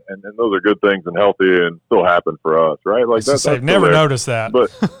rivalry, and those are good things and healthy and still happen for us, right? Like that's never noticed that.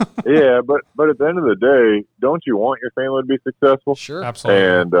 But but at the end of the day, don't you want your family to be successful? Sure, absolutely.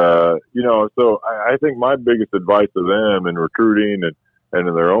 And so I think my biggest advice to them in recruiting and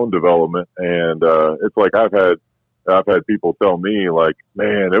in their own development, and it's like I've had people tell me like,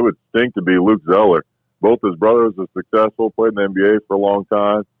 man, it would stink to be Luke Zeller. Both his brothers are successful, played in the NBA for a long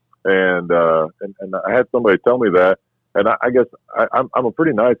time. And I had somebody tell me that, and I guess I'm a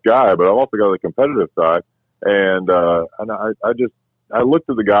pretty nice guy, but I've also got the competitive side. And I looked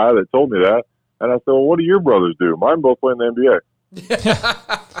at the guy that told me that, and I said, well, what do your brothers do? Mine both play in the NBA.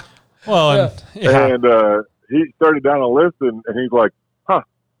 And he started down a list, and he's like, huh,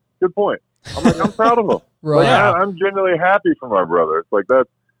 good point. I'm like, I'm proud of him. Like, I'm genuinely happy for my brother. It's like that.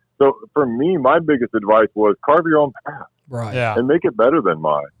 So for me, my biggest advice was carve your own path. And make it better than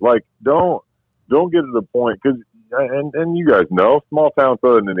mine. Like, don't get to the point, because and you guys know, small town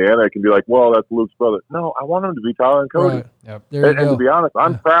Southern Indiana, it can be like, well, that's Luke's brother. No, I want him to be Tyler and Cody. And to be honest,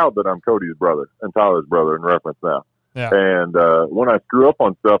 I'm proud that I'm Cody's brother and Tyler's brother in reference now. And when I screw up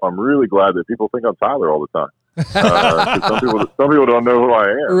on stuff, I'm really glad that people think I'm Tyler all the time. 'Cause some people don't know who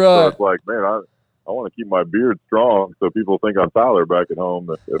I am. So it's like, man, I want to keep my beard strong so people think I'm Tyler back at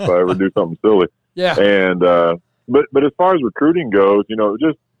home if I ever do something silly. And But as far as recruiting goes,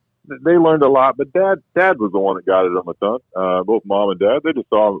 just they learned a lot. But Dad was the one that guided them a ton. Both Mom and Dad, they just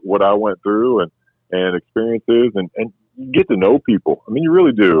saw what I went through and experiences, and you get to know people. I mean, you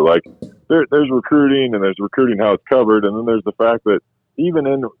really do. Like there's recruiting, and there's recruiting how it's covered, and then there's the fact that even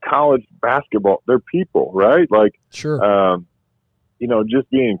in college basketball, they're people, right? Like, sure. Just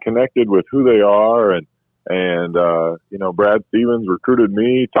being connected with who they are, and Brad Stevens recruited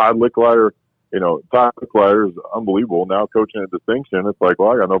me. Todd Licklider is unbelievable. Now coaching at Distinction, it's like,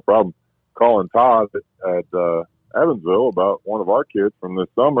 well, I got no problem calling Todd at Evansville about one of our kids from this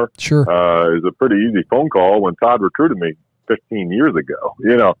summer. Sure. Is a pretty easy phone call when Todd recruited me 15 years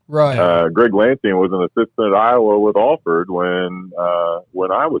ago. Right. Greg Lansing was an assistant at Iowa with Alford when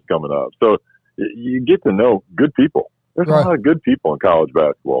I was coming up. So you get to know good people. There's a lot of good people in college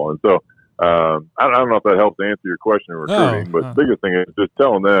basketball. And so I don't know if that helps answer your question in recruiting, but the biggest thing is just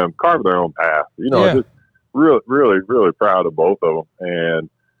telling them carve their own path. Just really, really, really proud of both of them.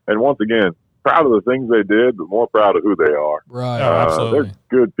 And once again, proud of the things they did, but more proud of who they are. Right. Absolutely. They're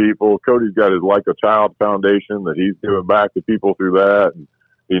good people. Cody's got his Like a Child Foundation that he's giving back to people through that. And,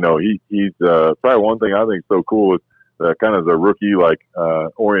 he's probably one thing I think is so cool is kind of the rookie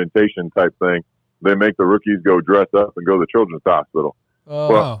orientation type thing. They make the rookies go dress up and go to the children's hospital. Oh,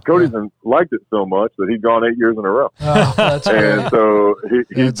 well, Cody's liked it so much that he's gone 8 years in a row. Oh, that's and great. so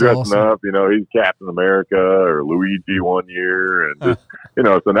he's dressing awesome. up, he's Captain America or Luigi one year. And just,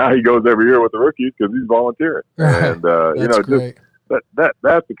 so now he goes every year with the rookies because he's volunteering. Right. And, that's great.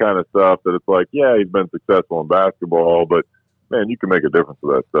 that's the kind of stuff that it's like, yeah, he's been successful in basketball, but man, you can make a difference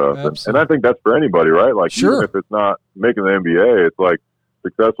with that stuff. And I think that's for anybody, right? Like, sure. Even if it's not making the NBA, it's like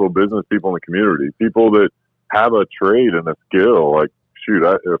successful business people in the community, people that have a trade and a skill. Like, shoot,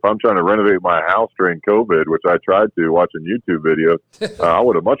 if I'm trying to renovate my house during COVID, which I tried to watching YouTube videos, I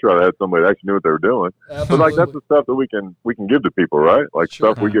would have much rather had somebody that actually knew what they were doing. Absolutely. But that's the stuff that we can give to people, right? Like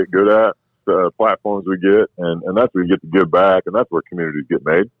Sure. stuff we get good at, platforms we get, and that's where you get to give back, and that's where communities get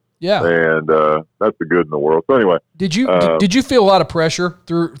made. Yeah. And that's the good in the world. So anyway, did you feel a lot of pressure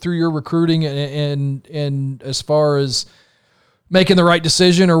through your recruiting and as far as making the right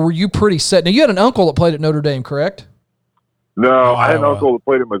decision, or were you pretty set? Now, you had an uncle that played at Notre Dame, correct? No, I had an uncle that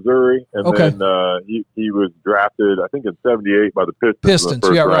played at Missouri, and Okay. then he was drafted, I think, in '78 by the Pistons. Pistons, in the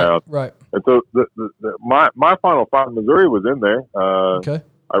first yeah, round. right. And so my Final Five, Missouri was in there. Okay.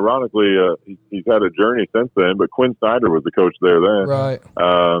 Ironically, he's had a journey since then, but Quinn Snyder was the coach there then. Right.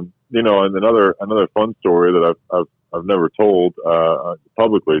 And another fun story that I've never told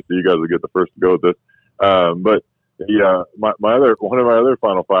publicly, so you guys will get the first to go with this. But one of my other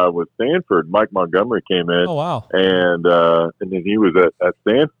Final Five was Stanford. Mike Montgomery came in. Oh, wow. And then he was at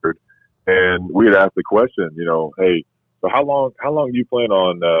Stanford, and we had asked the question, hey, so how long do you plan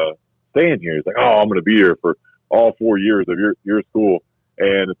on staying here? He's like, oh, I'm going to be here for all 4 years of your school.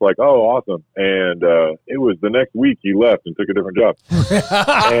 And it's like, oh, awesome. And it was the next week he left and took a different job.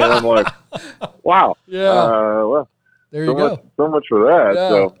 And I'm like, wow. Yeah. Well, there you go. So much for that. Yeah.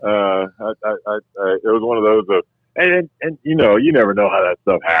 So it was one of those of, and you never know how that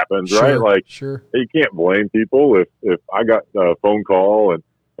stuff happens, Sure, right? Like, sure. you can't blame people if I got a phone call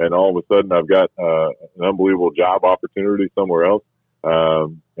and all of a sudden I've got an unbelievable job opportunity somewhere else,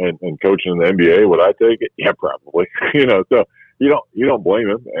 and coaching in the NBA, would I take it? Yeah, probably. So you don't blame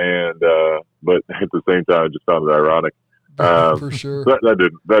him, and but at the same time, I just found it ironic. For sure.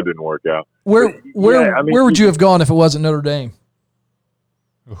 That didn't work out. Where would you have gone if it wasn't Notre Dame?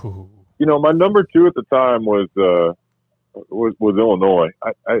 Ooh. My number 2 at the time was Illinois.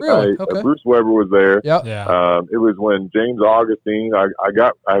 Really? Okay. Bruce Weber was there. Yep. Yeah. It was when James Augustine.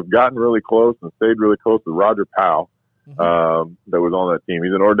 I've gotten really close and stayed really close with Roger Powell. That was on that team.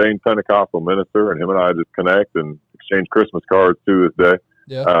 He's an ordained Pentecostal minister, and him and I just connect and exchange Christmas cards to this day.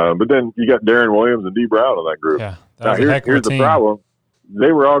 Yeah. But then you got Darren Williams and Dee Brown on that group. Yeah. That Now was a heck of a here's the team. problem: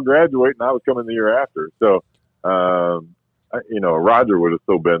 they were all graduating. I was coming the year after, so Roger would have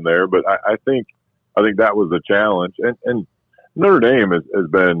still been there. But I think that was a challenge, and Notre Dame has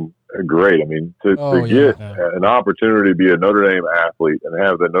been great. I mean, to get an opportunity to be a Notre Dame athlete and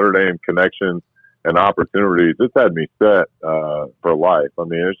have the Notre Dame connections and opportunities, it's had me set for life. I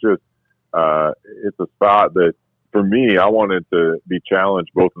mean, it's just it's a spot that for me, I wanted to be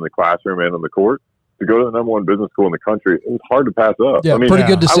challenged both in the classroom and on the court. To go to the number 1 business school in the country, it was hard to pass up. Yeah, I mean, pretty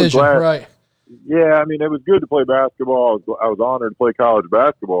good I was decision, glad- right? Yeah, I mean, it was good to play basketball. I was honored to play college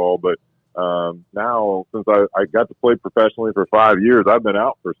basketball, but now since I got to play professionally for 5 years, I've been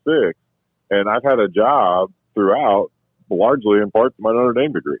out for 6, and I've had a job throughout, largely in part to my Notre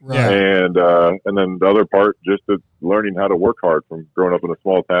Dame degree. Right. And then the other part just to learning how to work hard from growing up in a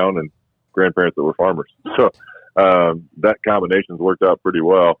small town and grandparents that were farmers. So that combination's worked out pretty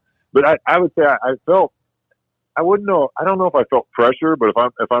well. But I would say I felt, I wouldn't know. I don't know if I felt pressure, but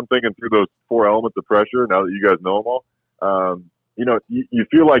if I'm thinking through those 4 elements of pressure, now that you guys know them all, you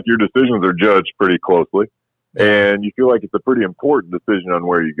feel like your decisions are judged pretty closely, and you feel like it's a pretty important decision on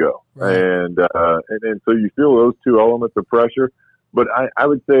where you go, Right. and so you feel those 2 elements of pressure. But I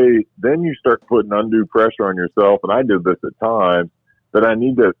would say then you start putting undue pressure on yourself, and I did this at times, that I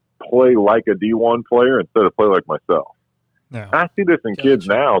need to play like a D1 player instead of play like myself. Yeah. I see this in kids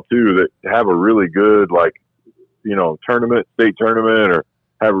now too that have a really good state tournament, or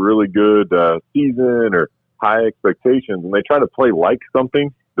have a really good season or high expectations, and they try to play like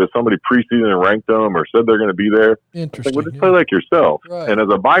something that somebody preseason ranked them or said they're going to be there. Interesting. Well, just play like yourself, Right. and as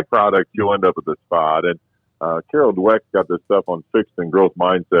a byproduct, you'll end up at this spot. And Carol Dweck got this stuff on fixed and growth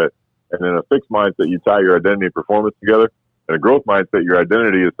mindset, and in a fixed mindset, you tie your identity and performance together. In a growth mindset, your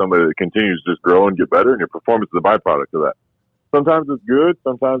identity is somebody that continues to just grow and get better, and your performance is a byproduct of that. Sometimes it's good,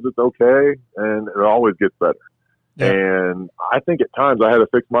 sometimes it's okay, and it always gets better. Yeah. And I think at times I had a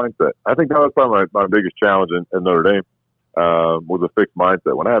fixed mindset. I think that was probably my biggest challenge in Notre Dame, was a fixed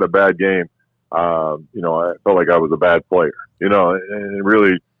mindset. When I had a bad game, I felt like I was a bad player, and it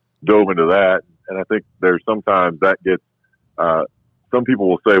really dove into that. And I think there's sometimes that gets, some people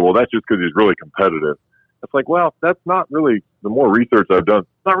will say, well, that's just because he's really competitive. It's like, well, that's not really, the more research I've done,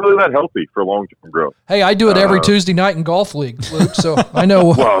 it's not really that healthy for long-term growth. Hey, I do it every Tuesday night in golf league, Luke, so I know.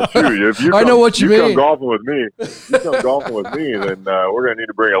 Well, shoot, if you I know what you mean. come golfing with me, then we're going to need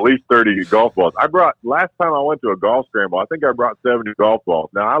to bring at least 30 golf balls. Last time I went to a golf scramble, I think I brought 70 golf balls.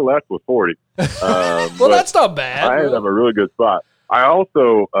 Now, I left with 40. Well, that's not bad. I ended up a really good spot. I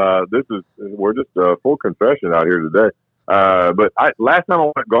also, we're just full confession out here today. But last time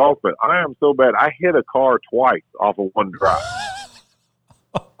I went golfing, I am so bad. I hit a car twice off of one drive.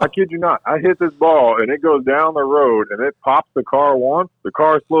 I kid you not. I hit this ball, and it goes down the road, and it pops the car once. The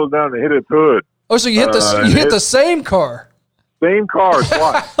car slows down and hit its hood. Oh, so you hit the same car. Same car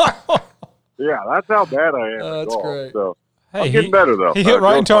twice. Yeah, that's how bad I am. That's golf. great. So Hey, I'm getting better, though. He hit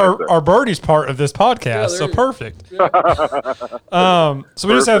right into mindset. our birdies part of this podcast, so perfect. So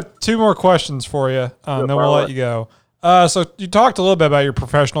we just have 2 more questions for you, then we'll let you go. So you talked a little bit about your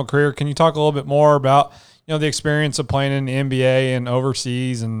professional career. Can you talk a little bit more about the experience of playing in the NBA and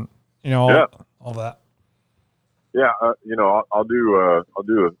overseas, and all that? Yeah, I'll do a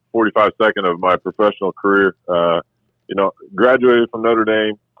 45-second of my professional career. Graduated from Notre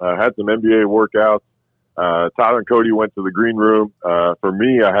Dame, had some NBA workouts. Tyler and Cody went to the green room. For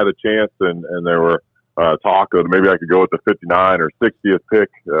me, I had a chance, and there were talk of maybe I could go with the 59 or 60th pick,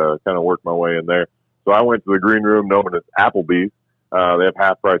 kind of work my way in there. So I went to the green room, known as Applebee's. They have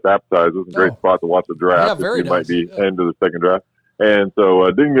half-price appetizers. It's a great spot to watch the draft. Yeah, very you might be nice. into the second draft. And so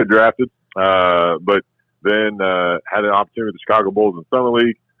didn't get drafted, but then had an opportunity with the Chicago Bulls in Summer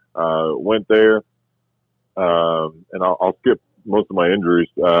League. Went there, and I'll skip most of my injuries,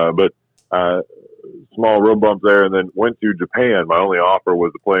 but small road bumps there, and then went to Japan. My only offer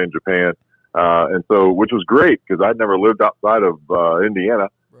was to play in Japan, and so which was great because I'd never lived outside of Indiana.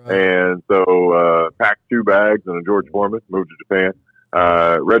 And so packed 2 bags and a George Foreman, moved to Japan,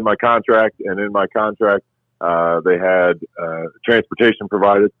 read my contract, and in my contract they had transportation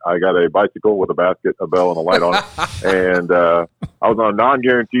provided. I got a bicycle with a basket, a bell, and a light on it. And I was on a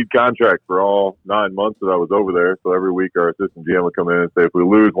non-guaranteed contract for all 9 months that I was over there. So every week our assistant GM would come in and say, if we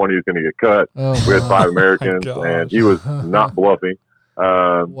lose, one of you is going to get cut. We had 5 Americans, and he was not bluffing.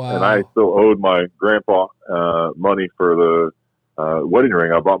 And I still owed my grandpa money for the wedding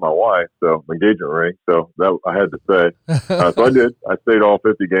ring I bought my wife, so engagement ring. So that I had to say. So I did. I stayed all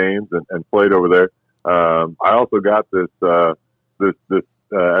 50 games and played over there. I also got this as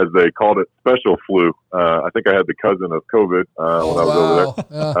they called it, special flu. I think I had the cousin of COVID when I was over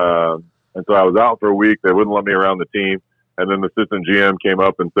there. And so I was out for a week. They wouldn't let me around the team. And then the assistant GM came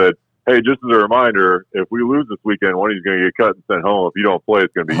up and said, hey, just as a reminder, if we lose this weekend, one of you's going to get cut and sent home. If you don't play,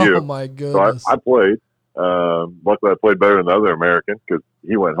 it's going to be you. Oh, my goodness. So I played. Luckily, I played better than the other American because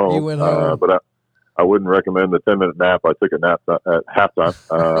he went home. But I wouldn't recommend the 10-minute nap. I took a nap at halftime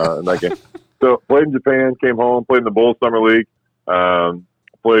in that game. So played in Japan, came home, played in the Bulls Summer League,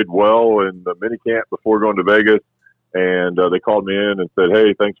 played well in the mini camp before going to Vegas. And they called me in and said,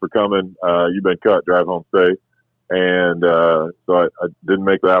 hey, thanks for coming. You've been cut. Drive home safe. And so I didn't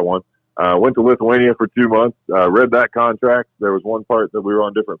make that one. Went to Lithuania for 2 months, read that contract. There was one part that we were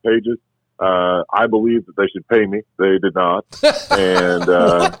on different pages. I believed that they should pay me. They did not. And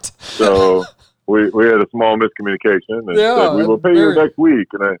so we had a small miscommunication and said, we will pay you next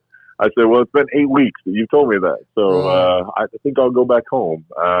week. And I said, well, it's been 8 weeks that you told me that. So I think I'll go back home.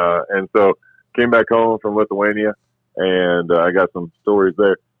 And so came back home from Lithuania, and I got some stories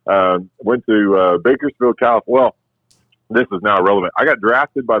there. Went to Bakersfield, California. Well, this is now irrelevant. I got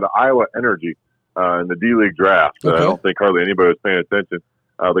drafted by the Iowa Energy in the D-League draft. Okay. I don't think hardly anybody was paying attention.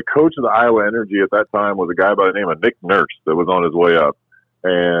 The coach of the Iowa Energy at that time was a guy by the name of Nick Nurse that was on his way up.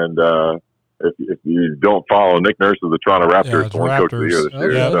 And if you don't follow, Nick Nurse is the Toronto Raptors, one coach of the year this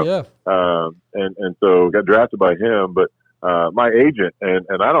year. Okay, So, and so got drafted by him. But my agent, and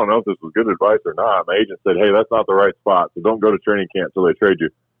I don't know if this was good advice or not, my agent said, hey, that's not the right spot, so don't go to training camp till they trade you.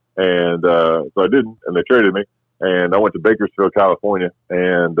 And so I didn't, and they traded me. And I went to Bakersfield, California.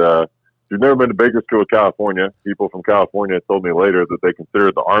 And if you've never been to Bakersfield, California, people from California told me later that they consider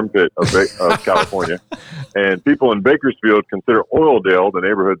it the armpit of California. And people in Bakersfield consider Oildale, the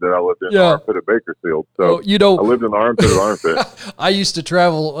neighborhood that I lived in, the armpit of Bakersfield. So I lived in the armpit of the armpit. I used to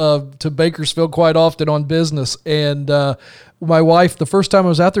travel to Bakersfield quite often on business. And my wife, the first time I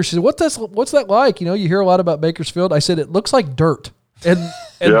was out there, she said, what's that like? You hear a lot about Bakersfield. I said, it looks like dirt. And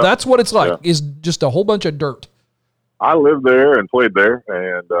that's what it's like, is just a whole bunch of dirt. I lived there and played there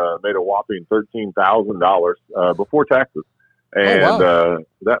and made a whopping $13,000 before taxes. And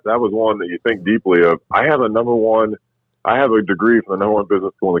that was one that you think deeply of. I have a degree from the number one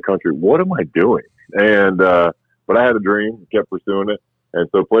business school in the country. What am I doing? And but I had a dream, kept pursuing it. And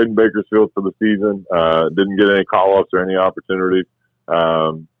so played in Bakersfield for the season. Didn't get any call-ups or any opportunities.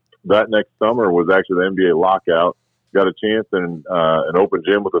 That next summer was actually the NBA lockout. Got a chance in an open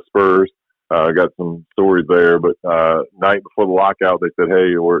gym with the Spurs. Got some stories there, but night before the lockout, they said,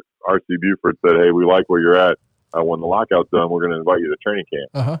 hey, RC Buford said, hey, we like where you're at. When the lockout's done, we're going to invite you to training camp.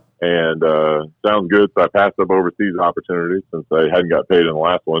 Uh-huh. And sounds good. So I passed up overseas opportunities since I hadn't got paid in the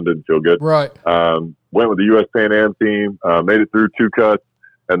last one. Didn't feel good. Right. Went with the U.S. Pan Am team, made it through 2 cuts.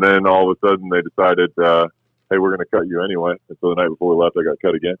 And then all of a sudden they decided, hey, we're going to cut you anyway. And so the night before we left, I got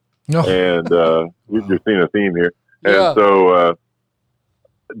cut again. No. And you're seeing a theme here. Yeah. And so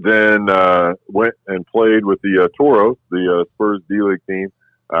then went and played with the Toros, the Spurs D-League team,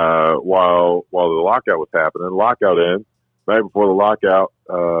 while the lockout was happening. The lockout ends. Night before the lockout,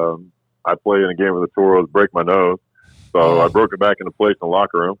 I played in a game with the Toros, break my nose. So I broke it back into place in the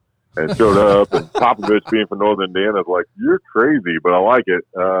locker room and showed up. And Popovich, being from Northern Indiana, was like, you're crazy, but I like it.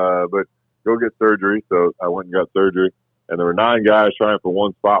 But go get surgery. So I went and got surgery. And there were 9 guys trying for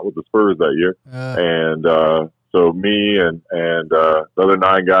one spot with the Spurs that year. And so me and the other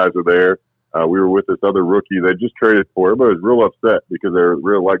 9 guys were there. We were with this other rookie they just traded for. Everybody was real upset because they're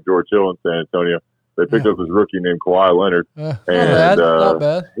real like George Hill in San Antonio. They picked up this rookie named Kawhi Leonard, and not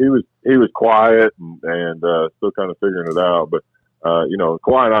bad. he was quiet and still kind of figuring it out. But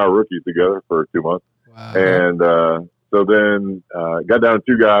Kawhi and I were rookies together for 2 months, and so then got down to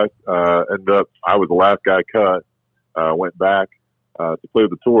 2 guys. Ended up I was the last guy cut. Went back to play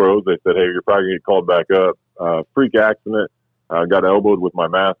with the Toros. They said, hey, you're probably going to get called back up. Freak accident. Got elbowed with my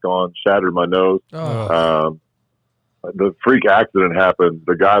mask on, shattered my nose. The freak accident happened.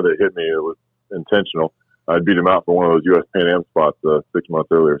 The guy that hit me, it was intentional. I beat him out for one of those U.S. Pan Am spots 6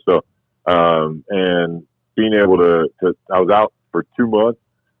 months earlier. So, and being able to I was out for 2 months.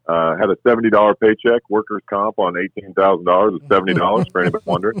 Had a $70 paycheck, workers' comp on $18,000 is $70 for anybody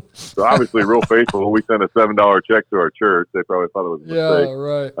wondering. So obviously real faithful. We sent a $7 check to our church. They probably thought it was a mistake. Yeah,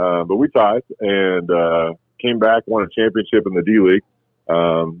 right. But we tied and came back, won a championship in the D-League.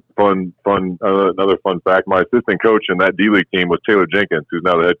 Another fun fact, my assistant coach in that D-League team was Taylor Jenkins, who's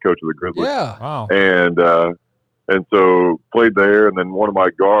now the head coach of the Grizzlies. Yeah. Wow. And so played there, and then one of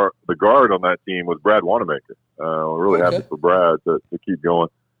the guard on that team was Brad Wanamaker. We're really happy for Brad to keep going.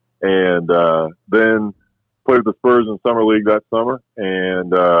 And then played with the Spurs in Summer League that summer and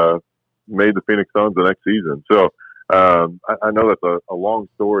made the Phoenix Suns the next season. So I know that's a long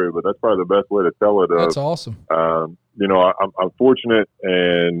story, but that's probably the best way to tell it. That's awesome. I'm fortunate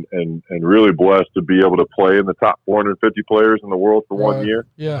and really blessed to be able to play in the top 450 players in the world for 1 year.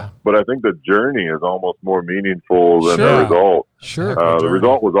 Yeah. But I think the journey is almost more meaningful than the result. Sure. The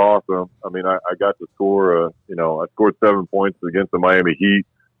result was awesome. I mean, I got to score, I scored 7 points against the Miami Heat.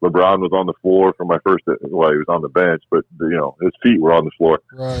 LeBron was on the floor for my first, he was on the bench, but his feet were on the floor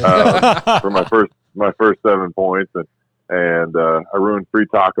for my first 7 points. And I ruined free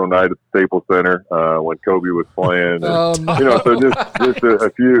taco night at the Staples Center when Kobe was playing. And, so just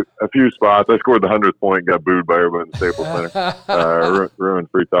a few spots. I scored the 100th point, got booed by everybody in the Staples Center. Ruined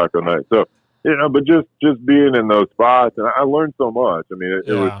free taco night. So, but just being in those spots, and I learned so much. I mean,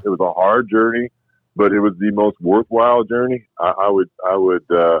 it was a hard journey, but it was the most worthwhile journey. I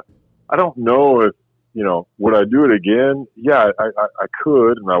don't know if, would I do it again? Yeah, I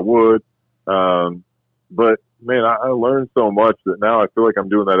could and I would. But man, I learned so much that now I feel like I'm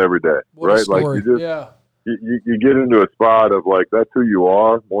doing that every day. What a story. Like you get into a spot of like, that's who you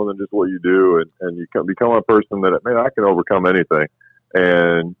are more than just what you do. And you become a person that, man, I can overcome anything.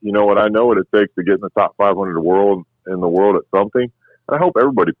 And you know what? I know what it takes to get in the top 500 in the world at something. I hope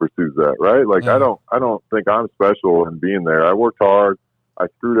everybody pursues that, right? Like, I don't think I'm special in being there. I worked hard. I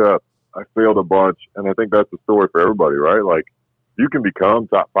screwed up. I failed a bunch. And I think that's the story for everybody, right? Like, you can become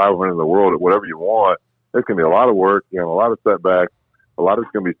top 500 in the world at whatever you want. It's going to be a lot of work, a lot of setbacks. A lot of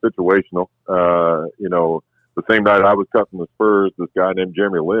it's going to be situational. The same night I was cutting the Spurs, this guy named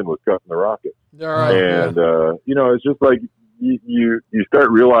Jeremy Lin was cutting the Rockets. All right, and, it's just like you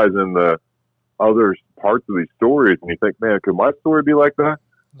start realizing the other parts of these stories, and you think, man, could my story be like that?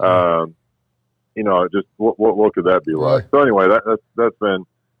 Just what could that be like? So anyway, that's been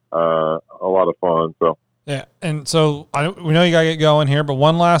a lot of fun. So yeah, and so we know you got to get going here, but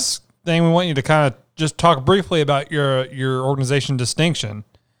one last thing, we want you to kind of just talk briefly about your organization Distinction.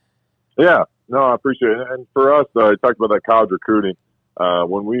 Yeah, no, I appreciate it. And for us, I talked about that college recruiting.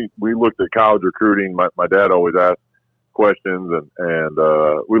 When we looked at college recruiting, my dad always asked questions, and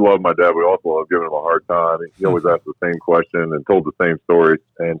we love my dad. We also love giving him a hard time. He always asked the same question and told the same stories,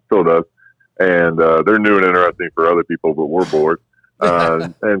 and still does. And they're new and interesting for other people, but we're bored.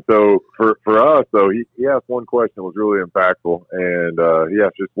 And so for us, though, he asked one question that was really impactful, and he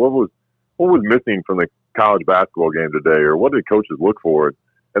asked just what was missing from the college basketball game today, or what did coaches look for?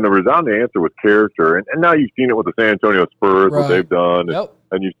 And the resounding answer was character. And now you've seen it with the San Antonio Spurs, what they've done,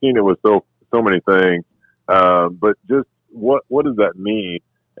 and you've seen it with so many things. But just what does that mean?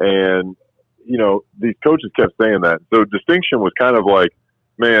 And, these coaches kept saying that. So Distinction was kind of like,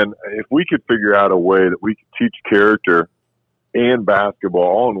 man, if we could figure out a way that we could teach character and basketball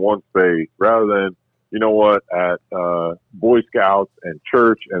all in one space, rather than, at Boy Scouts and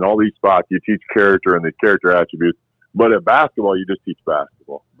church and all these spots, you teach character and these character attributes. But at basketball, you just teach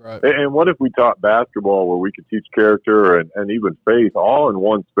basketball. Right. And what if we taught basketball where we could teach character and even faith all in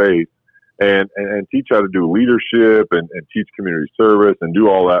one space, and teach how to do leadership and teach community service and do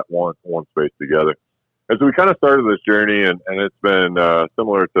all that one space together. And so we kind of started this journey, and it's been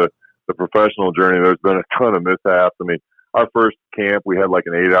similar to the professional journey. There's been a ton of mishaps. I mean, our first camp, we had like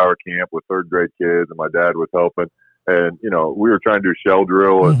an 8-hour camp with third grade kids, and my dad was helping. And, we were trying to do shell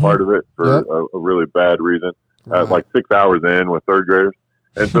drill as part of it for a really bad reason. Like 6 hours in with third graders.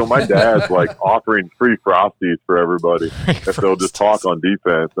 And so my dad's like offering free Frosties for everybody if they'll just talk on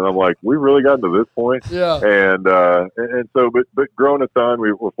defense. And I'm like, we really gotten to this point. Yeah. And so, but grown a ton.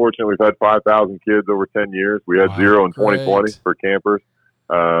 We're fortunate we've had 5,000 kids over 10 years. We had 0 in 2020 for campers.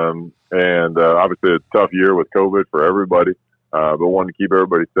 And obviously a tough year with COVID for everybody, but wanted to keep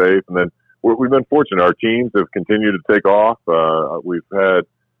everybody safe. And then we've been fortunate. Our teams have continued to take off. We've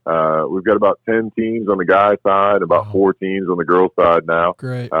got about 10 teams on the guy side, about 4 teams on the girls side now.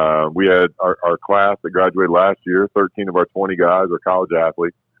 Great. We had our class that graduated last year. 13 of our 20 guys are college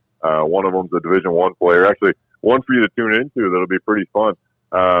athletes. One of them's a Division I player. Actually, one for you to tune into that'll be pretty fun.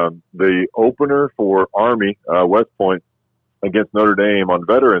 The opener for Army, West Point, against Notre Dame on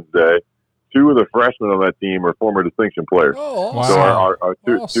Veterans Day, 2 of the freshmen on that team are former Distinction players. Oh, awesome. So our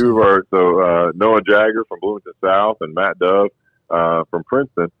two of our Noah Jagger from Bloomington South and Matt Dove from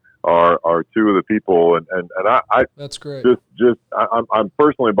Princeton are 2 of the people, and I that's great. I'm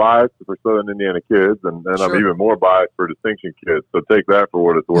personally biased for Southern Indiana kids, and Sure. I'm even more biased for Distinction kids. So take that for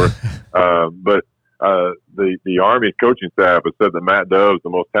what it's worth. But the Army coaching staff has said that Matt Dove's the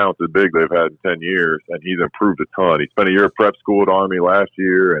most talented big they've had in 10 years, and he's improved a ton. He spent a year at prep school at Army last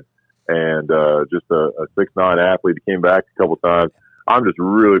year, and just a 6'9" athlete. He came back a couple times. I'm just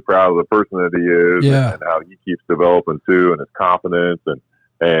really proud of the person that he is and how he keeps developing too, and his confidence,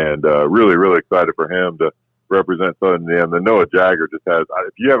 and really, really excited for him to represent Southern Indiana. And then Noah Jagger just has,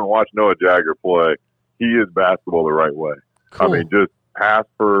 if you haven't watched Noah Jagger play, he is basketball the right way. Cool. I mean, just pass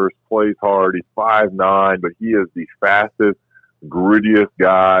first, plays hard. He's 5'9", but he is the fastest, grittiest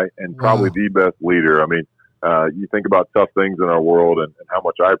guy and probably the best leader. I mean, you think about tough things in our world and how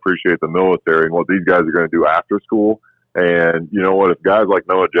much I appreciate the military and what these guys are going to do after school. And you know what? If guys like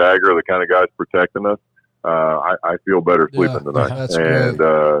Noah Jagger are the kind of guys protecting us, I feel better sleeping tonight. That's and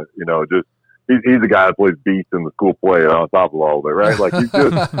great. just he's the guy that plays beats in the school play on top of all of it, right? Like he's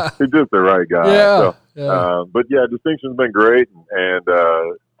just the right guy. But Distinction's been great, and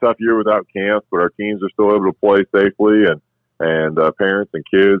tough year without camps, but our teams are still able to play safely, and parents and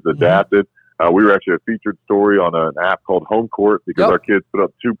kids adapted. We were actually a featured story on an app called Home Court because our kids put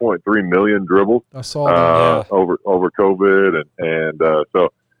up 2.3 million dribbles I saw that, over COVID, and so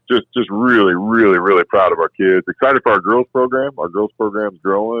just really, really, really proud of our kids. Excited for our girls program. Our girls program's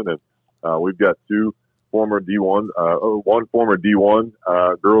growing, and we've got 2 former D1, one former D1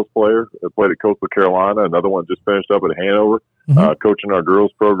 girls player that played at Coastal Carolina. Another one just finished up at Hanover, coaching our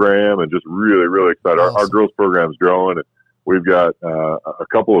girls program, and just really, really excited. Awesome. Our girls program is growing, and we've got a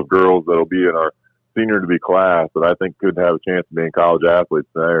couple of girls that'll be in our senior-to-be class that I think could have a chance of being college athletes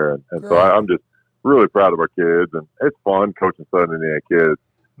there. And so I'm just really proud of our kids, and it's fun coaching Southern Indiana kids.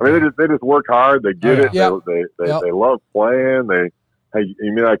 I mean, they just work hard. They get it. Yep. They love playing. Hey,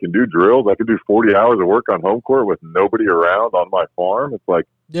 you mean I can do drills? I could do 40 hours of work on home court with nobody around on my farm? It's like,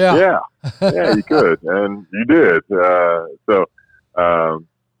 yeah, you could, and you did.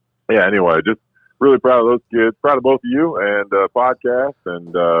 Anyway, just really proud of those kids. Proud of both of you and podcast.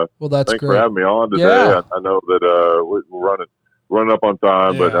 And well, that's thanks great for having me on today. Yeah. I know that we're running up on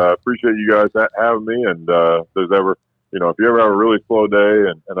time, but appreciate you guys having me. And if there's ever, if you ever have a really slow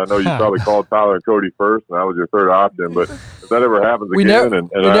day, and I know you probably called Tyler and Cody first, and I was your third option, but if that ever happens we again,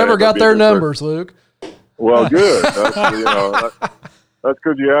 we never got their numbers, Luke. Well, good. That's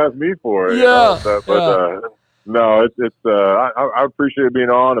because you asked me for it. No, it's I appreciate being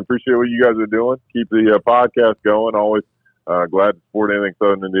on. Appreciate what you guys are doing. Keep the podcast going. Always glad to support anything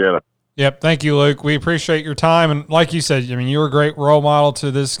Southern Indiana. Yep. Thank you, Luke. We appreciate your time. And like you said, I mean, you're a great role model to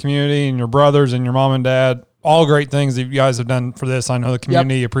this community and your brothers and your mom and dad. All great things that you guys have done for this. I know the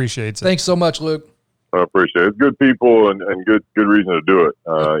community appreciates it. Thanks so much, Luke. I appreciate it. It's good people and good reason to do it.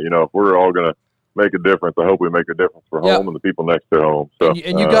 If we're all going to make a difference, I hope we make a difference for home and the people next to home. So,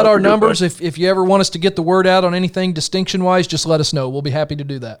 and you got our numbers. If you ever want us to get the word out on anything distinction-wise, just let us know. We'll be happy to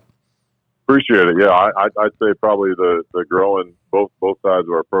do that. Appreciate it. Yeah, I'd say probably the growing both sides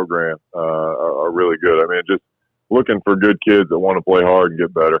of our program are really good. I mean, just looking for good kids that want to play hard and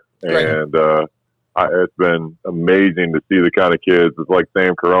get better. Right. And it's been amazing to see the kind of kids. It's like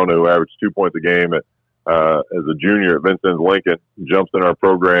Sam Corona, who averaged 2 points a game as a junior at Vincennes Lincoln, jumps in our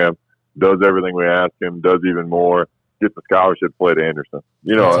program, does everything we ask him, does even more, gets a scholarship to play at Anderson,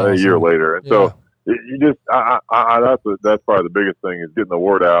 a year later. And so you just, that's probably the biggest thing is getting the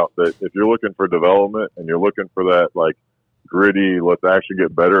word out that if you're looking for development and you're looking for that, like, gritty, let's actually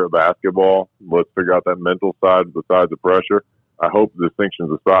get better at basketball, let's figure out that mental side besides the pressure. I hope the distinction's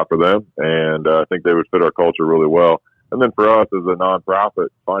a spot for them, and I think they would fit our culture really well. And then for us as a nonprofit,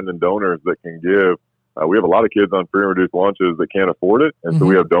 finding donors that can give. We have a lot of kids on free and reduced lunches that can't afford it, and so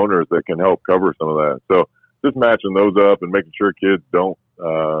we have donors that can help cover some of that. So just matching those up and making sure kids don't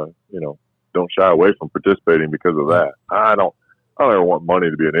shy away from participating because of that. I don't ever want money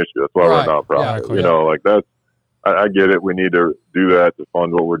to be an issue. That's why we're a nonprofit. Yeah, I get it. We need to do that to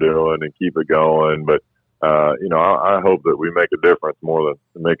fund what we're doing and keep it going, but. I hope that we make a difference more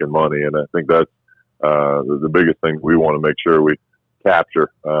than making money. And I think that's the biggest thing we want to make sure we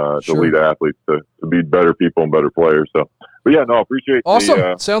capture to lead athletes to be better people and better players. So, but yeah, no, appreciate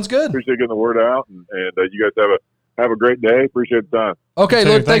awesome. Sounds good. Appreciate getting the word out, and you guys have a great day. Appreciate the time. Okay,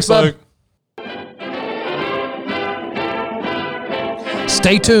 Luke. Thanks, bud.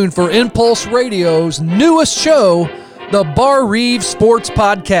 Stay tuned for Impulse Radio's newest show, the Bar Reeves Sports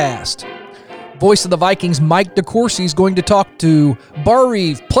Podcast. Voice of the Vikings, Mike DeCourcy, is going to talk to Bar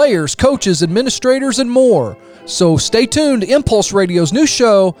Reeve players, coaches, administrators, and more. So stay tuned to Impulse Radio's new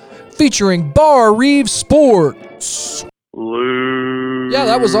show featuring Bar Reeve Sports. Luke. Yeah,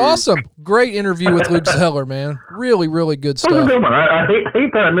 that was awesome. Great interview with Luke Zeller, man. Really, really good stuff. That was a good one. I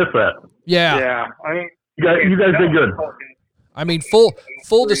hate that I missed that. Yeah. Yeah. I mean, you guys did good. I mean, full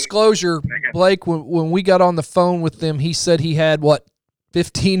disclosure, Blake, when we got on the phone with them, he said he had,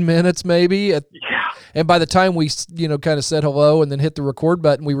 15 minutes maybe. And by the time we, kind of said hello and then hit the record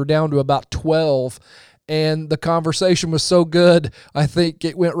button, we were down to about 12. And the conversation was so good, I think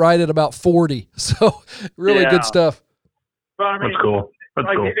it went right at about 40. So really good stuff. But I mean, that's cool. That's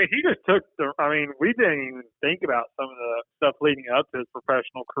cool. He just took we didn't even think about some of the stuff leading up to his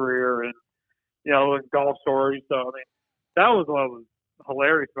professional career and, and golf stories. So, I mean, that was what was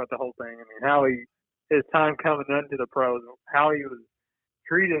hilarious about the whole thing. I mean, how his time coming into the pros, how he was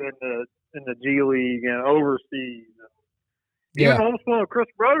treated in the G League and overseas. Even almost one of Chris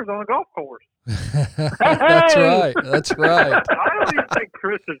Brothers on the golf course. That's right. That's right. I don't even think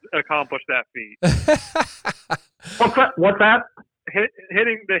Chris has accomplished that feat. What's that?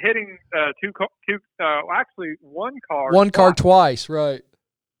 Hitting one car. One car twice, right?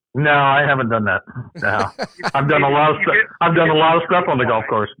 No, I haven't done that. No, I've done a lot of stuff. I've done a lot of stuff on the golf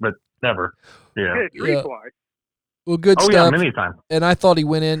course, but never. Yeah. You hit a tree twice. Well, good Oh, stuff. yeah, many times. And I thought he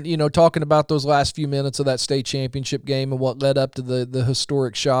went in, talking about those last few minutes of that state championship game and what led up to the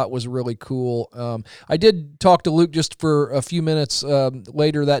historic shot was really cool. I did talk to Luke just for a few minutes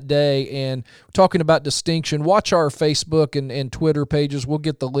later that day and talking about distinction. Watch our Facebook and Twitter pages. We'll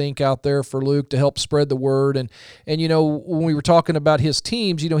get the link out there for Luke to help spread the word. And when we were talking about his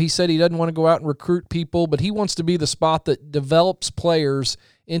teams, he said he doesn't want to go out and recruit people, but he wants to be the spot that develops players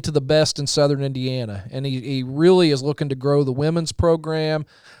into the best in Southern Indiana, and he really is looking to grow the women's program.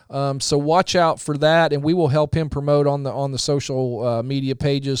 So watch out for that, and we will help him promote on the social media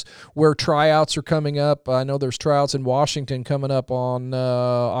pages where tryouts are coming up. I know there's tryouts in Washington coming up on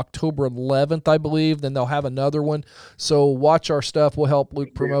October 11th, I believe. Then they'll have another one. So watch our stuff. We'll help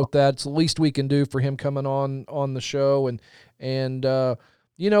Luke promote that. It's the least we can do for him coming on the show, and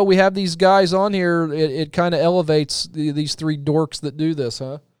we have these guys on here. It kind of elevates these three dorks that do this,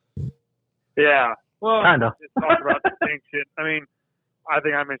 huh? Yeah. Well, Kind of. just talk about distinction. I mean, I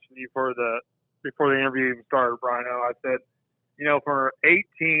think I mentioned to you before the interview even started, Brian. I said, for an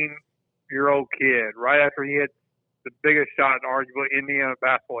 18-year-old kid, right after he hit the biggest shot in arguably Indiana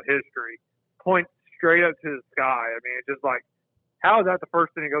basketball history, points straight up to the sky. I mean, it's just like, how is that the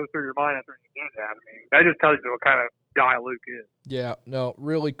first thing that goes through your mind after you do that? I mean, that just tells you what kind of guy Luke is. Yeah, no,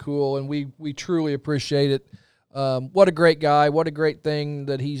 really cool, and we truly appreciate it. What a great guy! What a great thing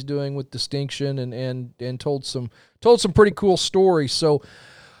that he's doing with distinction, and told some pretty cool stories. So,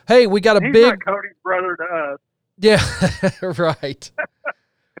 hey, we got a He's big not Cody's brother to us. yeah, right.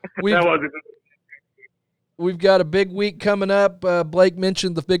 That wasn't. We've got a big week coming up. Blake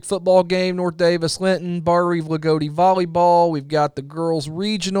mentioned the big football game, North Davis, Linton, Bar Eve, Lagodi volleyball. We've got the girls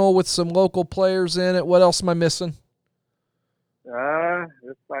regional with some local players in it. What else am I missing? I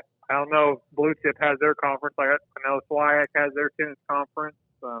don't know. Blue Chip has their conference. I know SWIAC has their tennis conference.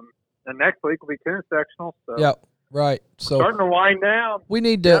 And next week will be tennis sectional. So Yeah, right. So starting to wind down. we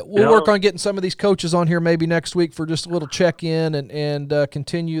need to. We'll work on getting some of these coaches on here maybe next week for just a little check in and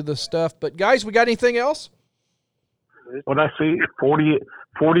continue the stuff. But guys, we got anything else? What I see,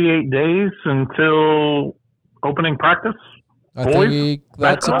 48 days until opening practice. I Boys, think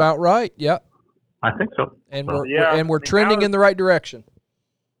that's basketball? about right. Yep. I think so. And So, we're trending in the right direction.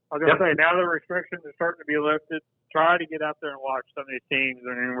 I was going to say, now the restrictions are starting to be lifted. Try to get out there and watch some of these teams.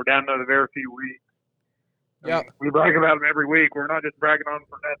 I mean, we're down to the very few weeks. Yep. We brag about them every week. We're not just bragging on them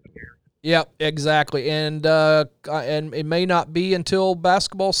for nothing here. Yep, exactly. And it may not be until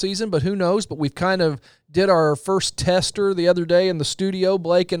basketball season, but who knows? But we've kind of did our first tester the other day in the studio,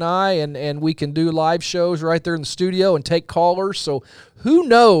 Blake and I, and we can do live shows right there in the studio and take callers. So who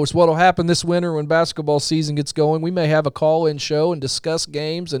knows what will happen this winter when basketball season gets going. We may have a call-in show and discuss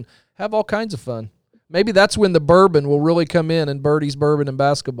games and have all kinds of fun. Maybe that's when the bourbon will really come in Birdie's Bourbon and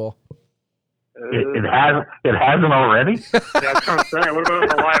Basketball. It hasn't already. That's what I'm saying. What about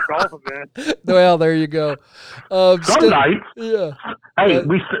the live golf event? Well, there you go. Some nights. Yeah. Hey,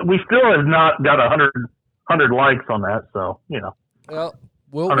 we still have not got 100 likes on that, so Well,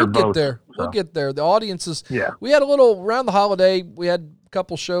 we'll 100 get votes, there. so. We'll get there. The audiences. Yeah. We had a little around the holiday. We had a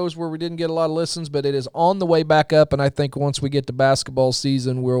couple shows where we didn't get a lot of listens, but it is on the way back up. And I think once we get to basketball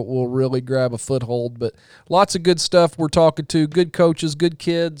season, we'll really grab a foothold. But lots of good stuff. We're talking to good coaches, good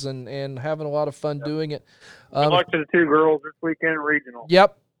kids, and having a lot of fun doing it. Good luck to the two girls this weekend regional.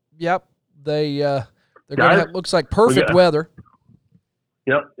 Yep. They're going to Guys, have looks like perfect weather.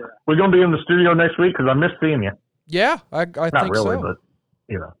 Yep. We're going to be in the studio next week because I miss seeing you. Yeah, I Not think really, so. but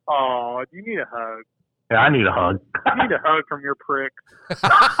Oh, you need a hug. yeah, I need a hug. You need a hug from your prick.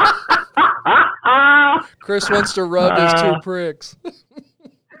 Chris wants to rub his two pricks.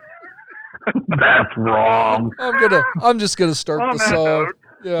 That's wrong. I'm just gonna start On the that song. note.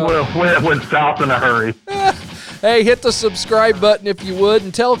 Yeah. Well, it went south in a hurry. Hey, hit the subscribe button if you would,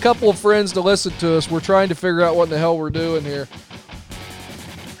 and tell a couple of friends to listen to us. We're trying to figure out what the hell we're doing here.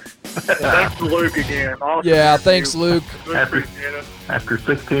 Thanks to Luke again. Awesome Yeah, interview. thanks, Luke. Really appreciate it. After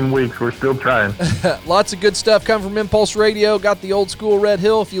 16 weeks, we're still trying. Lots of good stuff coming from Impulse Radio. Got the old school Red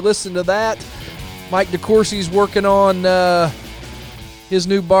Hill if you listen to that. Mike DeCourcy's working on his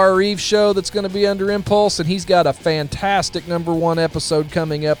new Bar Eve show that's going to be under Impulse, and he's got a fantastic #1 episode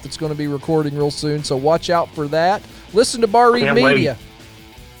coming up that's going to be recording real soon, so watch out for that. Listen to Bar Eve Can't Media.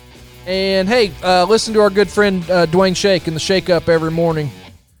 And, hey, listen to our good friend Dwayne Shake in the Shake Up every morning.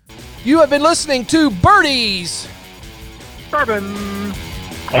 You have been listening to Birdies. Bourbon.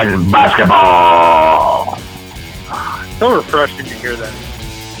 And basketball. So refreshing to hear that.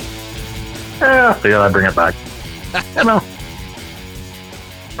 Yeah, I bring it back.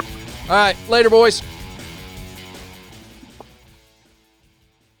 All right, later, boys.